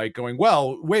way like going,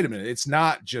 well, wait a minute, it's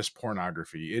not just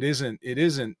pornography. It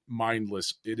isn't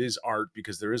mindless. It is art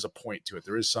because there is a point to it.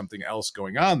 There is something else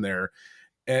going on there,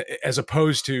 as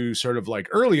opposed to sort of like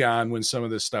early on when some of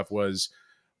this stuff was.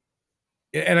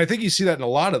 And I think you see that in a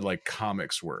lot of like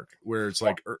comics work where it's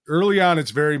like early on, it's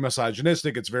very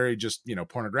misogynistic. It's very just,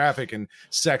 pornographic and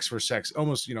sex for sex,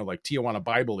 almost, like Tijuana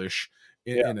Bible-ish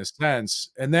in a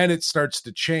sense. And then it starts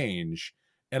to change.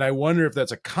 And I wonder if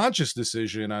that's a conscious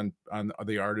decision on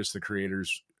the artists, the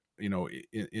creators, in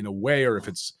a way, or if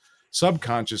it's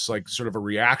subconscious, like sort of a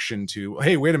reaction to,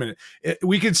 hey, wait a minute,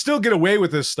 we can still get away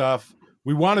with this stuff.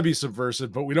 We want to be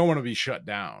subversive, but we don't want to be shut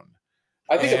down.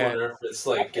 I wonder if it's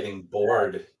like getting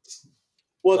bored.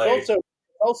 Well, it's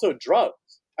also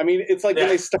drugs. I mean, it's like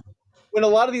when a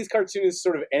lot of these cartoonists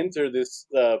sort of enter this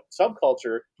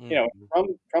subculture.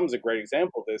 Crumb's a great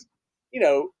example of this.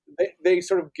 They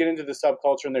sort of get into the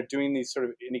subculture and they're doing these sort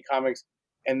of indie comics,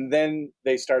 and then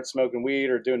they start smoking weed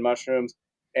or doing mushrooms,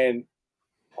 and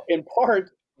in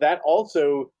part that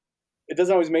also. It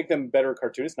doesn't always make them better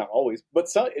cartoonists, not always, but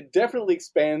it definitely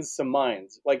expands some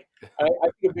minds. Like, I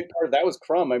think a big part of that was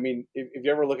Crumb. I mean, if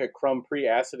you ever look at Crumb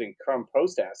pre-acid and Crumb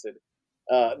post-acid,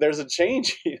 there's a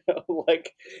change,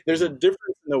 like there's a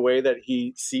difference in the way that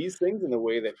he sees things and the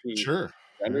way that he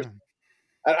renders.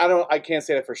 Yeah. I can't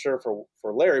say that for sure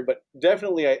for Larry, but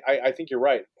definitely I think you're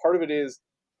right. Part of it is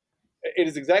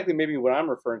exactly maybe what I'm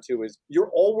referring to is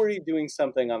you're already doing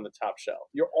something on the top shelf.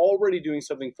 You're already doing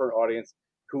something for an audience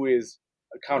who is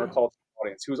a counterculture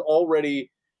audience, who's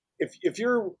already, if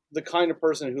you're the kind of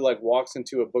person who like walks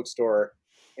into a bookstore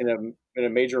in a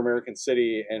major American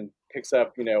city and picks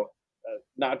up,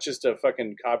 not just a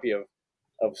fucking copy of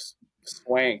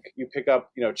Swank, you pick up,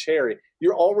 Cherry,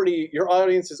 your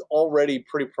audience is already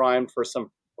pretty primed for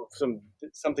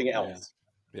something else.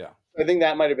 Yeah. I think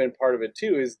that might've been part of it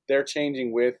too, is they're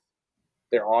changing with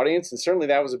their audience, and certainly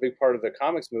that was a big part of the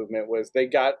comics movement, was they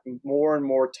got more and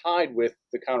more tied with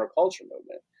the counterculture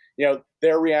movement.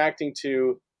 They're reacting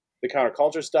to the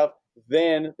counterculture stuff,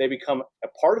 then they become a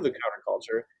part of the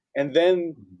counterculture, and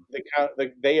then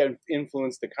they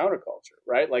influence the counterculture,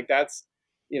 right? Like that's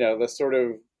the sort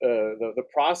of the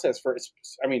process for,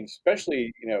 I mean,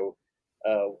 especially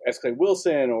S. Clay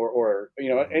Wilson or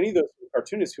any of those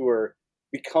cartoonists who are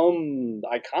become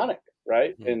iconic,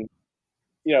 right? And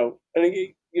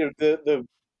the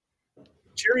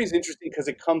Cherry is interesting because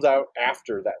it comes out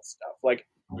after that stuff. Like,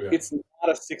 it's not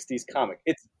a 60s comic.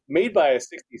 It's made by a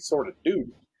 60s sort of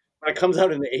dude, but it comes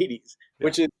out in the 80s,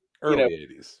 which is early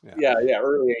 80s. Yeah,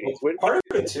 early 80s. Well, part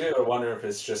of it too, I wonder if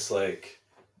it's just like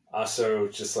also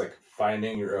just like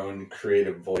finding your own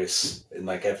creative voice. And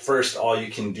like at first, all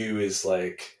you can do is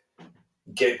like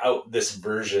get out this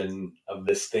version of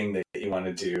this thing that you want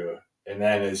to do, and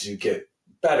then as you get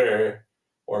better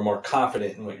or more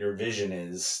confident in what your vision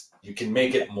is, you can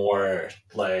make it more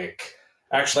like,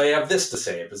 actually I have this to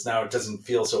say, because now it doesn't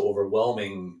feel so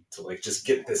overwhelming to like just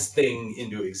get this thing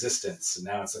into existence. And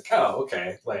now it's like, oh,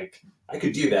 okay, like I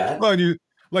could do that. Well, and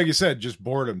like you said, just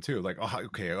boredom too. Like,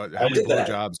 okay, how many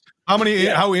blowjobs?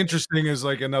 How interesting is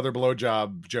like another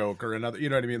blowjob joke or another? You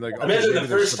know what I mean? Like, imagine the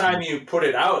first time you put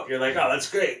it out, you're like, oh, that's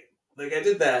great. Like I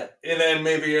did that, and then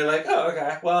maybe you're like, oh,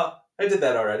 okay, well, I did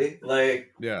that already.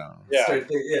 Like, start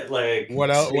thinking, like, what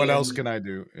else? What else can I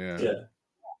do?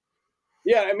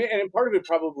 Yeah. I mean, and part of it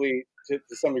probably to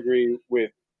some degree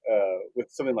with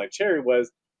something like Cherry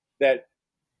was that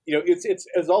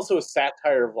it's also a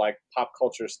satire of like pop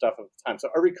culture stuff of the time. So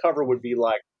every cover would be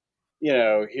like,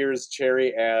 here's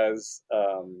Cherry as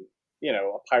a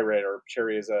pirate, or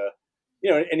Cherry as a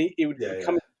and he would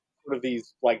come sort of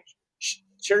these like.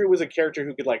 Cherry was a character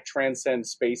who could like transcend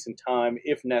space and time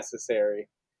if necessary,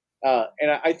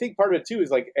 and I think part of it too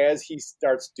is like as he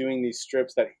starts doing these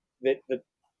strips that the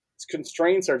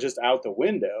constraints are just out the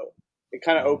window. It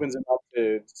kind of opens him up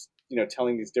to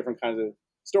telling these different kinds of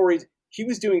stories. He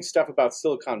was doing stuff about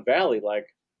Silicon Valley like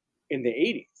in the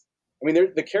 80s. I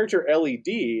mean, the character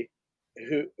LED,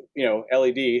 who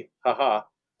LED, haha,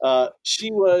 she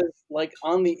was like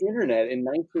on the internet in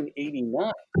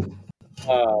 1989.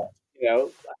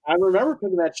 I remember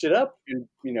picking that shit up and,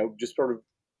 just sort of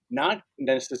not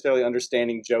necessarily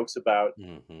understanding jokes about,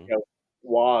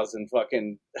 Woz and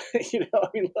fucking,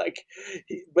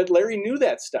 but Larry knew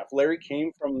that stuff. Larry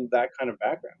came from that kind of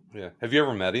background. Yeah. Have you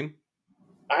ever met him?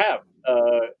 I have.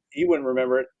 He wouldn't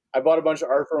remember it. I bought a bunch of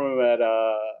art from him at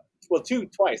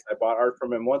twice. I bought art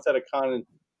from him. Once at a con in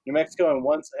New Mexico and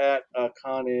once at a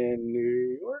con in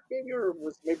New York, maybe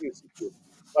it was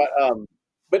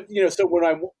but so when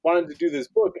I wanted to do this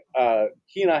book,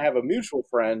 he and I have a mutual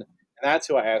friend, and that's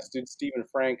who I asked, dude, Stephen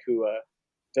Frank, who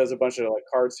does a bunch of like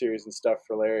card series and stuff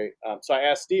for Larry. So I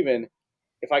asked Stephen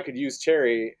if I could use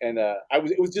Cherry, and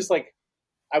it was just like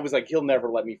I was like, he'll never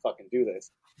let me fucking do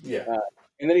this. Yeah.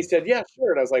 And then he said, yeah,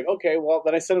 sure. And I was like, okay. Well,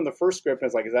 then I sent him the first script, and I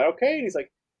was like, is that okay? And he's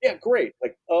like, yeah, great.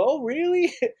 Like, oh,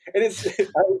 really? And I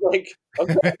was like,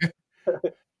 okay,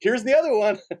 here's the other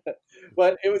one.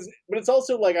 but it's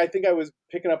also like, I think I was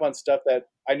picking up on stuff that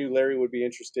I knew Larry would be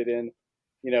interested in.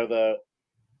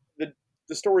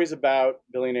 The stories about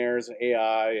billionaires and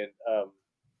AI and,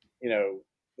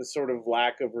 the sort of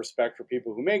lack of respect for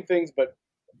people who make things, but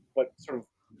sort of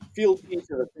feel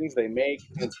into the things they make.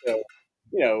 And so,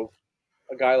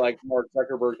 a guy like Mark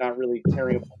Zuckerberg not really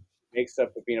caring about make stuff,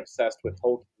 but being obsessed with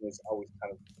Tolkien is always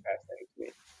kind of fascinating to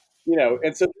me.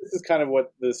 And so this is kind of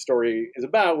what the story is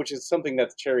about, which is something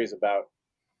that Cherry is about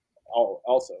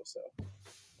also. So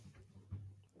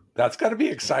that's got to be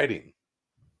exciting.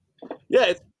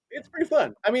 Yeah, it's pretty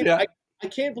fun. I mean, yeah. I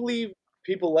can't believe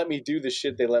people let me do the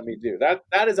shit they let me do.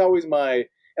 That is always and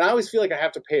I always feel like I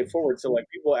have to pay it forward. So like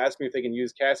people ask me if they can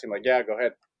use casting, I'm like, yeah, go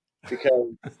ahead.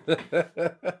 Because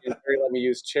Cherry let me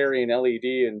use Cherry and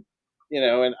LED and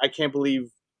and I can't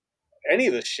believe any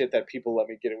of the shit that people let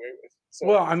me get away with. So.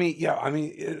 Well,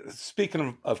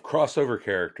 speaking of crossover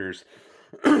characters,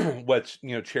 which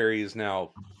Cherry is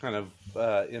now kind of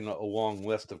in a long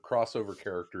list of crossover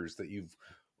characters that you've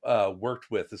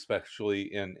worked with,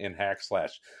 especially in Hack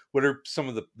Slash. What are some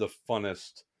of the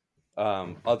funnest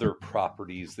other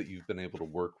properties that you've been able to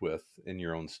work with in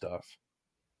your own stuff?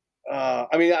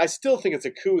 I still think it's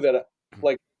a coup that,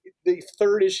 like, the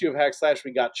third issue of Hack Slash,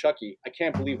 we got Chucky. I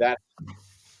can't believe that. To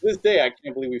this day, I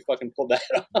can't believe we fucking pulled that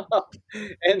off.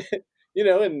 And,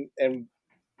 and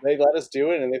they let us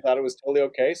do it, and they thought it was totally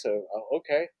okay, so,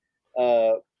 okay.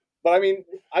 But,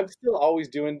 I'm still always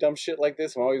doing dumb shit like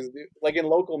this. I'm always, like, in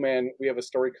Local Man, we have a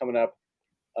story coming up.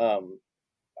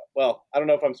 Well, I don't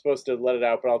know if I'm supposed to let it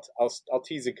out, but I'll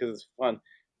tease it because it's fun.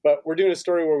 But we're doing a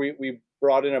story where we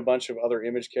brought in a bunch of other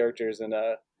Image characters, and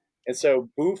so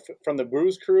Boof from the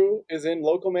Bruise Crew is in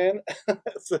Local Man.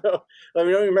 So don't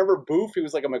you remember Boof? He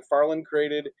was like a McFarlane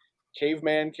created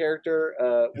caveman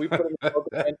character. We put him in Local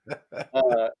Man.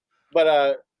 But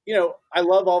I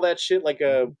love all that shit. Like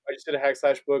I just did a Hack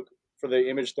Slash book for the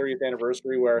Image 30th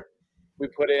anniversary where we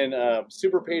put in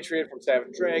Super Patriot from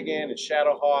Savage Dragon and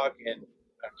Shadowhawk and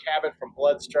Cabot from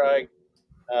Bloodstrike.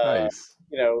 Nice.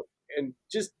 And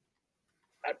just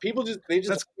people let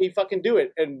me fucking do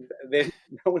it, and then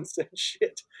no one said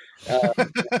shit.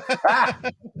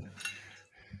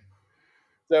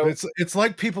 So it's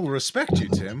like people respect you,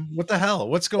 Tim. What the hell?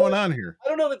 What's going on here? I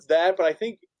don't know if it's that, but I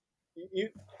think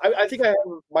I think I have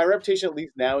my reputation at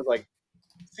least now is like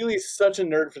Seeley's such a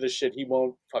nerd for this shit. He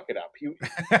won't fuck it up.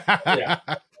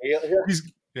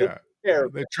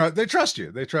 They trust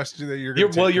you. They trust you that you're.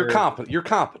 You're competent. You're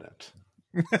competent.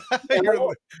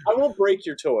 I won't break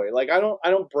your toy. Like I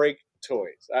don't break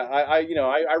toys. I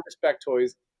respect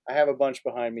toys. I have a bunch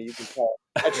behind me. You can tell.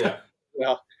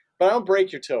 But I don't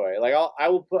break your toy. Like I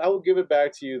will give it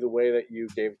back to you the way that you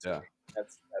gave it to me.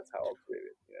 That's how I'll treat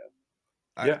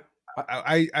it.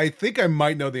 I think I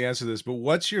might know the answer to this, but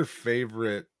what's your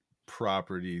favorite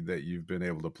property that you've been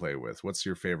able to play with? What's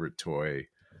your favorite toy?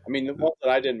 The one that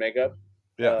I didn't make up.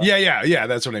 Yeah.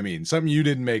 That's what I mean. Something you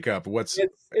didn't make up.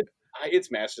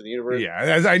 It's Master of the Universe. Yeah,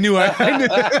 as I knew.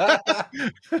 That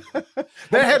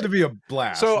had to be a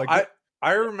blast. So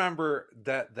I remember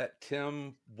that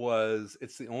Tim was.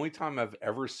 It's the only time I've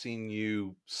ever seen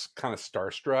you kind of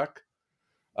starstruck,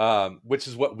 which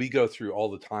is what we go through all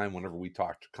the time whenever we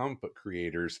talk to comic book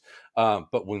creators.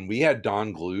 But when we had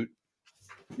Don Glute,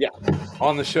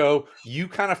 on the show, you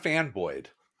kind of fanboyed,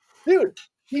 dude.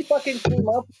 He fucking came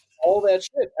up with all that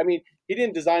shit. He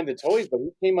didn't design the toys, but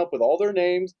he came up with all their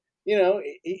names. He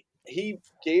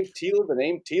gave Tila the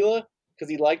name Tila because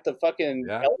he liked the fucking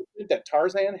elephant that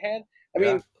Tarzan had.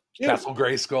 Castle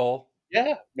Grayskull.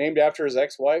 Yeah, named after his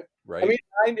ex-wife. Right.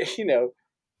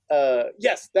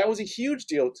 Yes, that was a huge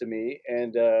deal to me,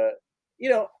 and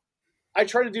I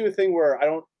try to do a thing where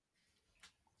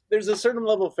there's a certain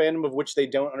level of fandom of which they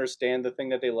don't understand the thing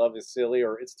that they love is silly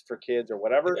or it's for kids or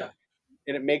whatever,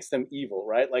 and it makes them evil,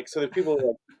 right? Like, so that people are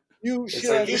like, you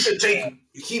should take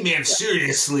He-Man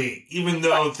seriously, even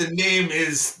though the name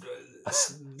is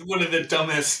one of the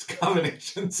dumbest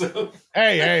combinations of.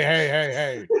 Hey.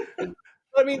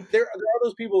 There are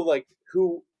those people like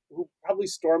who probably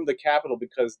stormed the Capitol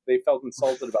because they felt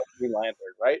insulted about Green Lantern,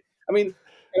 right? I mean,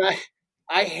 and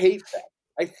I hate that.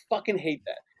 I fucking hate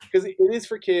that because it is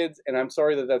for kids, and I'm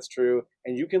sorry that that's true.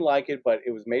 And you can like it, but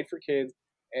it was made for kids,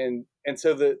 and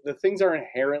so the things are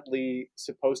inherently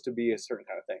supposed to be a certain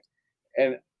kind of thing.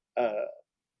 And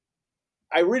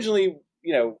I originally,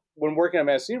 when working on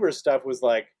Master Universe stuff, was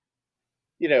like,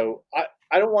 I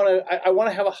don't want to. I want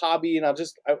to have a hobby, and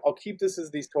I'll keep this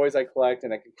as these toys I collect,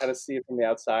 and I can kind of see it from the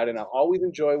outside, and I'll always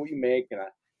enjoy what you make, and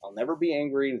I'll never be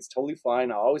angry, and it's totally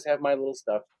fine. I'll always have my little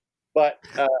stuff, but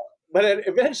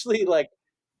eventually, like,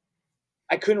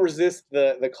 I couldn't resist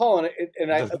the call, and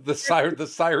the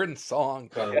siren song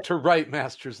to write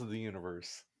Masters of the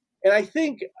Universe. And I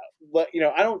think, I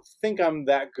don't think I'm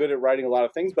that good at writing a lot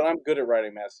of things, but I'm good at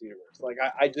writing Masters of the Universe. Like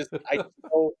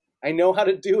I know how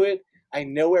to do it. I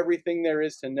know everything there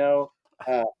is to know.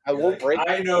 I won't break.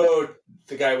 I know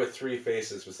the guy with 3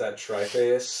 faces. Was that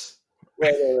Triface?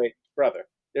 Wait, brother.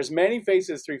 There's many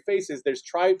faces, 3 faces. There's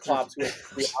Triclops who have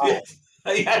 3 eyes.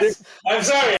 Yes. I'm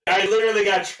sorry. I literally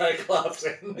got Triclops.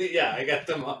 Yeah, I got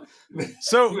them all.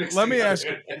 So let me ask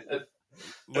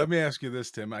you this,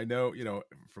 Tim. I know,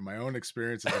 from my own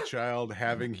experience as a child,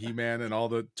 having He-Man and all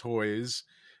the toys,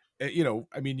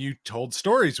 you told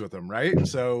stories with them, right?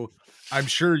 So I'm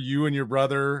sure you and your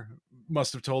brother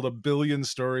must have told a billion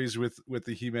stories with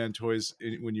the He-Man toys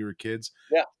when you were kids.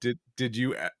 Yeah. Did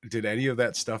any of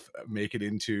that stuff make it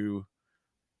into?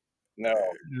 No.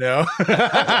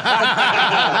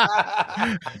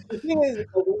 The thing is,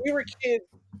 when we were kids,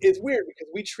 it's weird because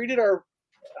we treated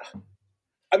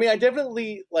I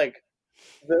definitely, like,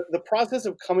 the process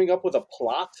of coming up with a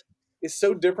plot is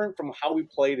so different from how we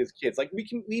played as kids. Like,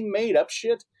 we made up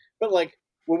shit, but, like,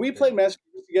 when we played Master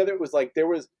Chief together, it was like there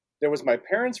was my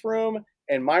parents' room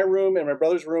and my room and my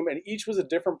brother's room, and each was a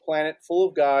different planet full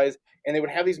of guys, and they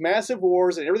would have these massive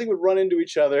wars, and everything would run into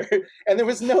each other, and there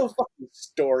was no fucking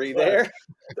story there.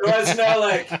 There was no,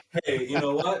 like, hey, you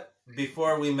know what?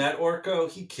 Before we met Orko,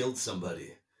 he killed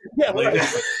somebody. Yeah, right.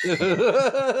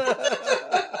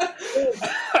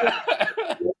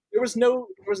 There was no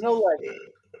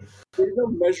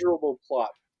measurable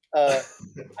plot. I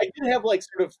did have, like,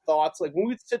 sort of thoughts, like, when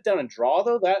we'd sit down and draw,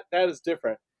 though, that is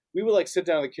different. We would, like, sit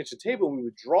down at the kitchen table and we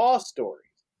would draw stories.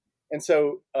 And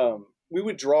so we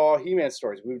would draw He-Man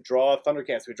stories. We would draw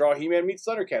Thundercats. We'd draw He-Man meets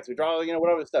Thundercats. We'd draw,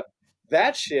 whatever stuff.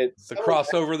 That shit. The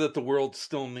crossover that the world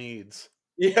still needs.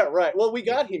 Yeah, right. Well, we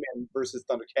got He-Man versus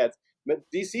Thundercats. But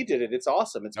DC did it. It's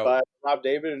awesome. It's by Rob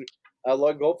David and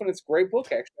Lloyd Golfin. It's a great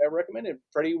book, actually. I recommend it.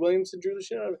 Freddie Williamson drew the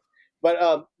shit out of it.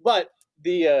 But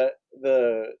the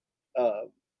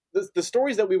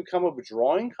stories that we would come up with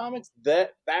drawing comics,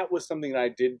 that was something that I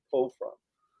did pull from.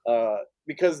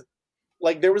 Because,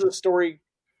 like, there was a story.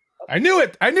 I knew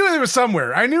it. I knew it was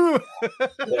somewhere. I knew.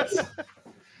 Yes.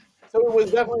 So it was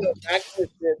definitely that kind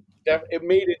of shit. It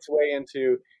made its way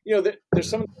into, there's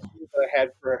some of the things that I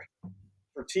had for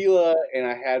Tila, and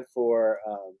I had for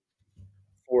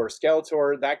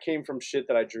Skeletor. That came from shit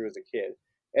that I drew as a kid.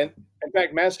 And in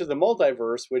fact, Masters of the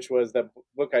Multiverse, which was the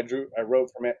book I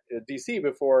wrote from DC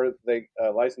before they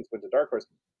licensed went to Dark Horse.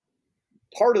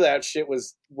 Part of that shit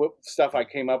was stuff I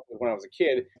came up with when I was a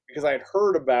kid because I had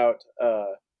heard about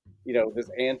this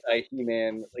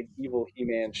anti-He-Man, like, evil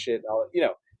He-Man shit.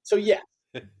 So yeah,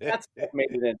 that's what made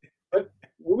it in. But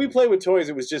when we played with toys,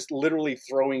 it was just literally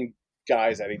throwing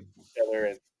guys at each other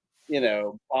and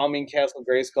bombing Castle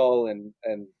Grayskull and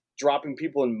dropping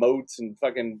people in moats and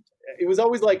fucking. It was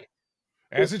always like,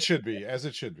 as it should be. Yeah,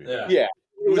 it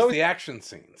was always the action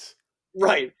scenes,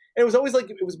 right? And it was always like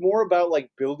it was more about, like,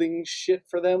 building shit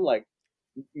for them, like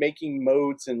making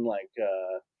moats and, like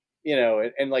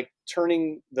and like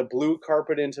turning the blue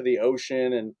carpet into the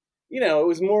ocean, and it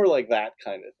was more like that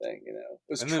kind of thing. It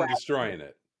was and then destroying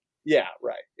it. Yeah,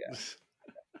 right. Yeah.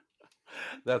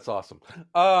 That's awesome.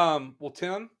 Well,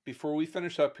 Tim, before we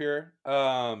finish up here,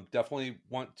 definitely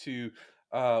want to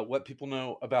let people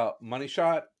know about Money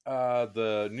Shot,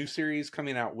 the new series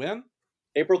coming out when?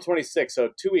 April 26th, so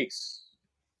 2 weeks,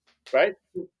 right?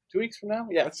 2 weeks from now?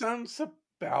 Yeah. That sounds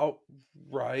about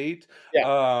right.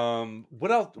 Yeah.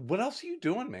 What else are you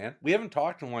doing, man? We haven't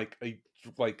talked in like a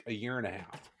year and a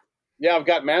half. Yeah, I've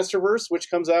got Masterverse, which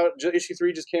comes out, issue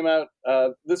 3 just came out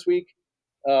this week.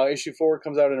 Issue 4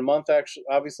 comes out in a month, actually,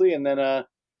 obviously, and then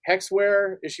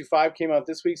Hexware issue 5 came out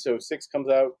this week, so 6 comes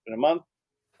out in a month.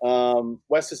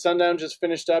 West of Sundown just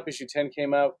finished up. Issue 10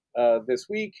 came out this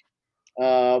week.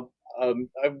 I'm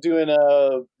doing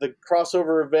the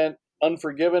crossover event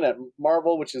Unforgiven at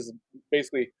Marvel, which is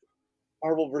basically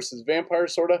Marvel versus Vampire,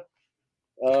 sort of.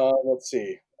 Let's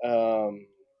see. I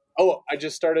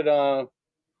just started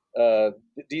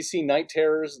DC Night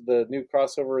Terrors, the new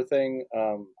crossover thing.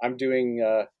 I'm doing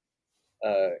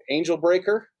Angel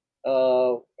Breaker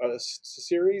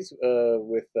series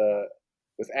with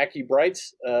Aki Bright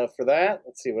for that.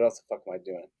 Let's see, what else the fuck am I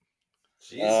doing?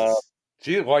 Jesus.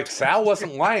 Gee, like Sal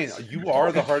wasn't lying. You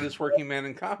are the hardest working man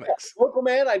in comics. Local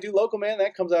Man. I do Local Man.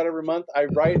 That comes out every month. I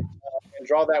write and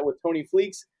draw that with Tony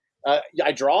Fleeks.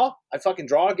 I draw. I fucking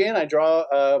draw again. I draw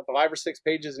 5 or 6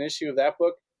 pages an issue of that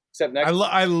book. Except next.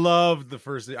 I love the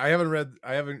first. I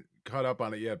haven't caught up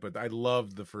on it yet, but I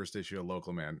loved the first issue of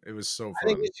Local Man. It was so fun. I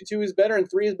think issue 2 is better and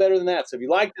 3 is better than that. So if you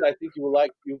liked it, I think you will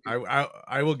like.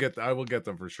 I will get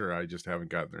them for sure. I just haven't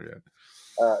gotten there yet.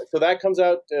 So that comes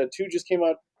out. 2 just came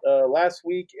out last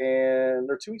week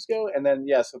or 2 weeks ago, and then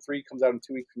so 3 comes out in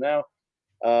 2 weeks from now.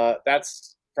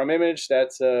 That's from Image.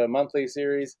 That's a monthly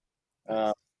series.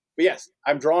 But yes,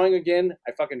 I'm drawing again.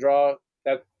 I fucking draw.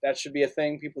 That should be a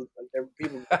thing. People don't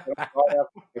draw enough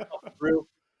to help through.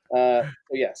 So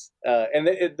yes, and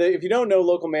if you don't know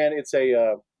Local Man, it's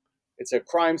a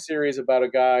crime series about a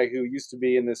guy who used to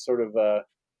be in this sort of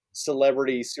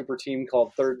celebrity super team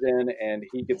called Third Den, and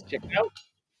he gets kicked out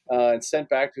and sent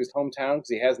back to his hometown because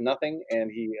he has nothing,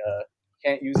 and he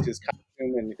can't use his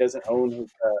costume, and he doesn't own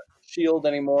his shield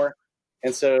anymore,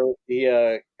 and so he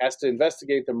has to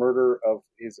investigate the murder of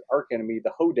his archenemy,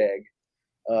 the Hodag,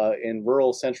 in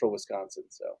rural central Wisconsin.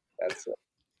 So that's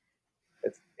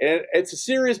it's a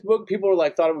serious book. People are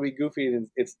like thought it would be goofy, and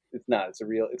it's not. It's a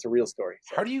real story.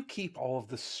 So. How do you keep all of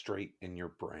this straight in your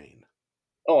brain?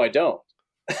 Oh, I don't.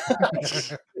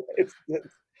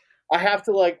 I have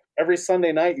to, like, every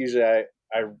Sunday night. Usually, I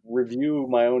review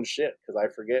my own shit because I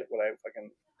forget what I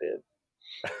fucking did.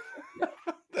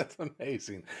 That's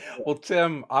amazing. Well,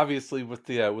 Tim, obviously with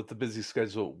the busy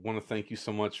schedule, want to thank you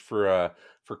so much for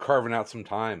carving out some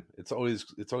time. It's always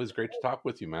great to talk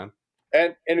with you, man.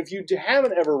 And if you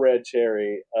haven't ever read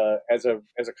Cherry as a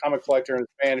comic collector and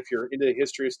fan, if you're into the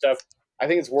history of stuff, I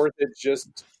think it's worth it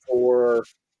just for.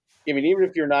 I mean, even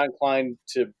if you're not inclined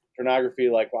to pornography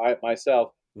like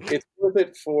myself, it's worth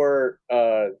it for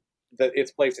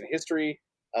its place in history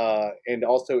and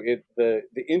also the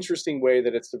interesting way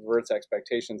that it subverts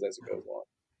expectations as it goes along.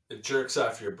 It jerks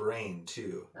off your brain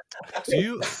too. Do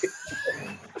you?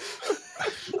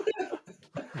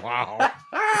 Wow.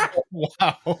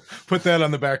 Wow. Put that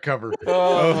on the back cover.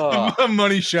 A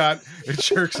money shot. It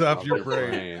jerks off your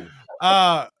brain.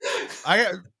 I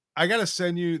gotta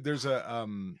send you, there's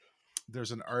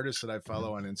an artist that I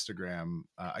follow on Instagram.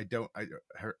 I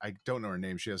don't know her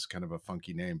name. She has kind of a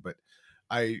funky name, but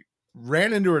I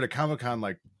ran into her at a Comic-Con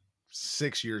like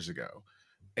 6 years ago,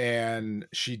 and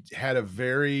she had a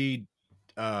very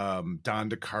Don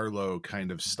DeCarlo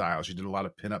kind of style. She did a lot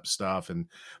of pinup stuff,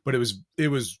 but it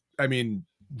was I mean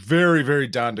very, very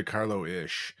Don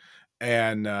DeCarlo-ish,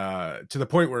 and to the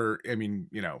point where, I mean,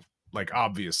 you know, like,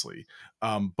 obviously,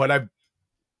 but I've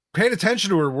paid attention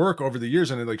to her work over the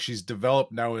years, and like she's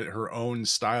developed now her own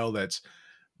style that's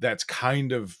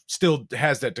kind of still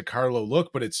has that DeCarlo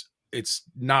look, but it's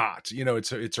not, you know,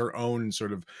 it's her own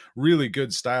sort of really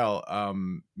good style.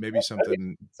 Maybe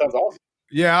something sounds awesome.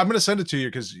 Yeah, I'm gonna send it to you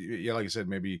because, yeah, like I said,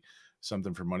 maybe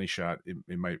something for Money Shot.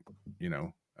 It might, you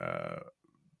know,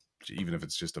 even if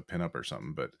it's just a pinup or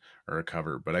something, or a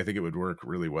cover. But I think it would work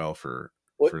really well for.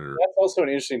 That's also an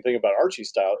interesting thing about Archie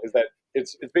style is that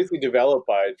it's basically developed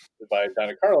by Don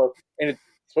DeCarlo, and it's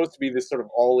supposed to be this sort of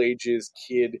all ages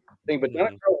kid thing. But Don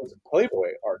DeCarlo was a Playboy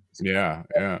artist. Yeah.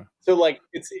 So like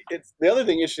it's the other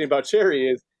thing interesting about Cherry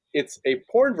is it's a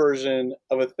porn version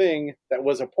of a thing that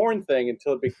was a porn thing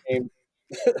until it became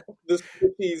this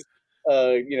 50s,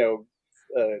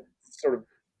 sort of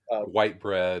white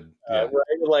bread, right?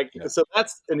 Like, so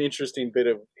that's an interesting bit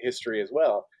of history as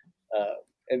well.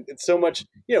 And it's so much,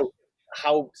 you know,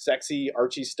 how sexy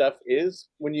Archie stuff is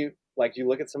when you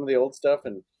look at some of the old stuff,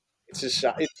 and it's just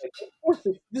shot. It's like, of course,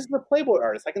 this is the Playboy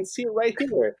artist. I can see it right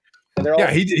here. And they're all,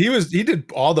 he did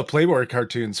all the Playboy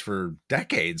cartoons for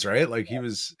decades, right? Like he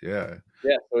was, yeah.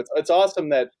 So it's awesome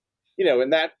that, you know,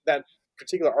 and that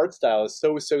particular art style is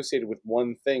so associated with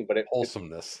one thing, but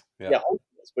wholesomeness.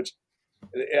 Wholesomeness. Which,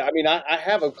 I mean, I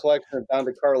have a collection of Don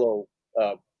DeCarlo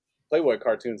Playboy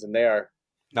cartoons, and they're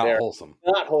wholesome.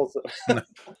 Not wholesome. Not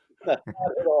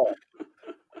at all.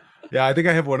 Yeah, I think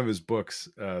I have one of his books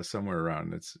somewhere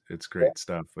around. It's great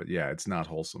stuff, but yeah, it's not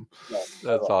wholesome. No,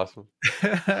 that's awesome.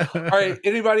 All right,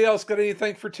 anybody else got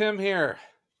anything for Tim here?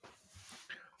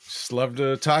 Just love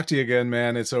to talk to you again,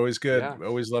 man. It's always good.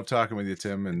 Always love talking with you,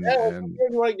 Tim. And you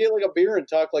want to get like a beer and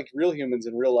talk like real humans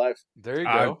in real life. There you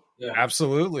go.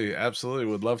 Absolutely,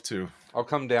 would love to. I'll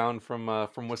come down from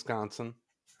Wisconsin.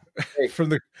 From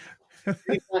the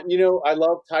I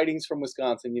love tidings from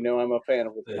Wisconsin. I'm a fan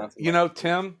of Wisconsin.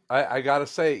 Tim, I gotta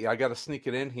say, I gotta sneak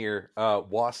it in here.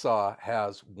 Wausau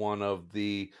has one of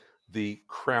the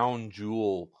crown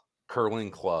jewel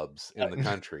curling clubs in the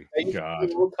country. I used to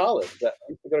go to college. I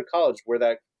used to go to college where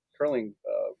that curling.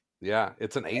 Yeah,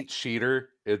 it's an 8-sheeter.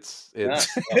 It's an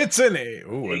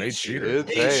 8-sheeter.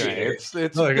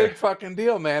 It's a big fucking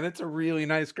deal, man. It's a really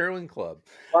nice curling club.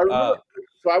 I remember,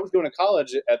 so I was going to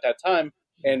college at that time,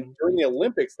 and during the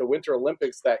Olympics, the Winter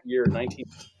Olympics that year,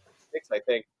 1996, I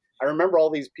think, I remember all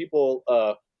these people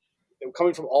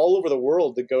coming from all over the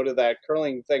world to go to that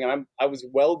curling thing, and I was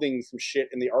welding some shit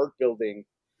in the art building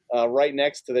right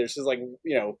next to there. It's just like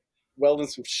welding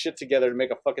some shit together to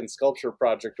make a fucking sculpture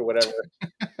project or whatever.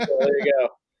 So there you go.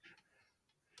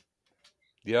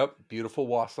 Yep, beautiful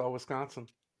Wausau, Wisconsin.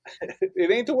 It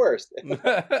ain't the worst.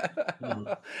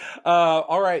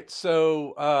 All right,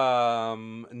 so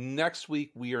next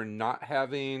week we are not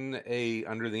having a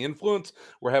Under the Influence.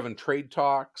 We're having trade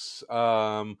talks.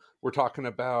 We're talking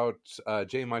about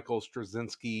J. Michael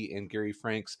Straczynski and Gary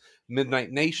Frank's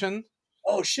Midnight Nation.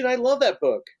 Oh shit! I love that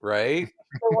book. Right?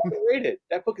 Underrated.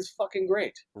 That book is fucking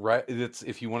great. Right. It's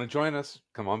if you want to join us,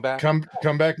 come on back. Come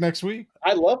back next week.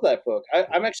 I love that book.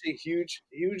 I'm actually a huge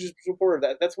supporter of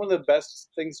that. That's one of the best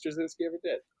things Straczynski ever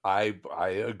did. I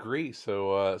agree.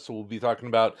 So we'll be talking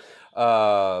about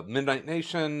Midnight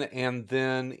Nation, and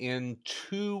then in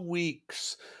 2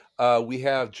 weeks we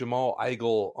have Jamal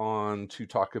Eigel on to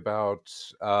talk about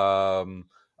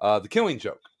The Killing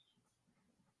Joke.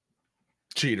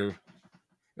 Cheater.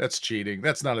 That's cheating.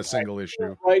 That's not a single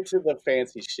issue. Right to the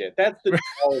fancy shit. That's the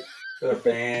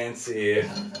fancy.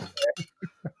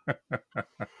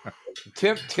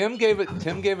 Tim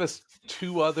gave us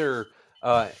 2 other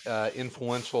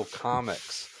influential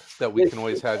comics that we can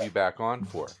always have you back on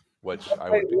for. Which I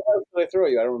would do. What else did I throw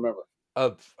you? I don't remember.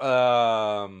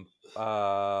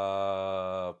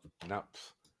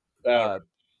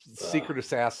 Secret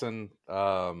Assassin.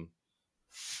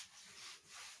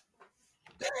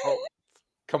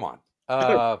 Come on.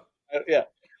 Yeah.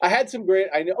 I had some great.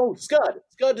 I know. Oh, Scud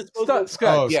disposable.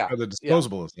 Scud. Yeah. The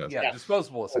disposable assassin. Yeah.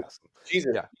 Disposable assassin.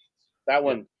 Jesus. Yeah. That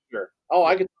one. Sure. Oh,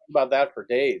 I could talk about that for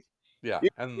days. Yeah.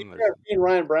 And me and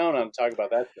Ryan Brown on to talk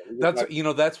about that.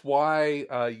 That's why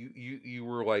you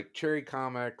were like Cherry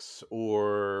Comics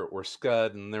or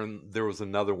Scud, and then there was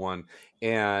another one,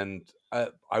 and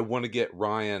I want to get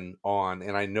Ryan on,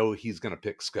 and I know he's going to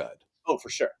pick Scud. Oh, for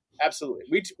sure. Absolutely.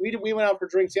 We went out for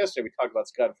drinks yesterday. We talked about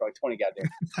Scud for like 20 goddamn.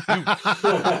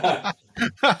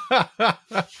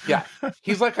 Yeah,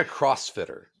 he's like a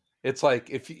CrossFitter. It's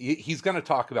like if he's going to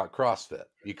talk about CrossFit,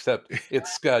 except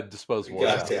it's Scud disposable.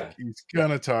 Yeah. He's going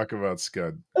to talk about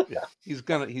Scud. Yeah, he's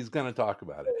gonna talk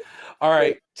about it. All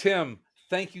right, Tim.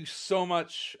 Thank you so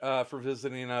much for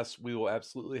visiting us. We will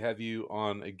absolutely have you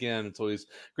on again. It's always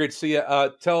great to see you.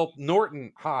 Tell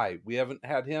Norton hi. We haven't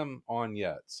had him on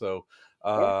yet, so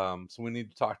we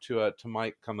need to talk to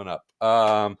Mike coming up.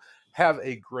 Have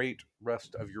a great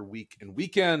rest of your week and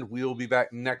weekend. We will be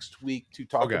back next week to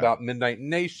talk about Midnight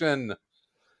Nation.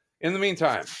 In the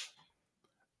meantime,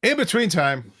 in between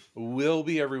time, we'll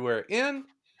be everywhere in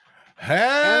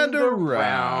and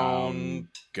around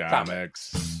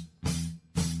comics.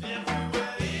 If you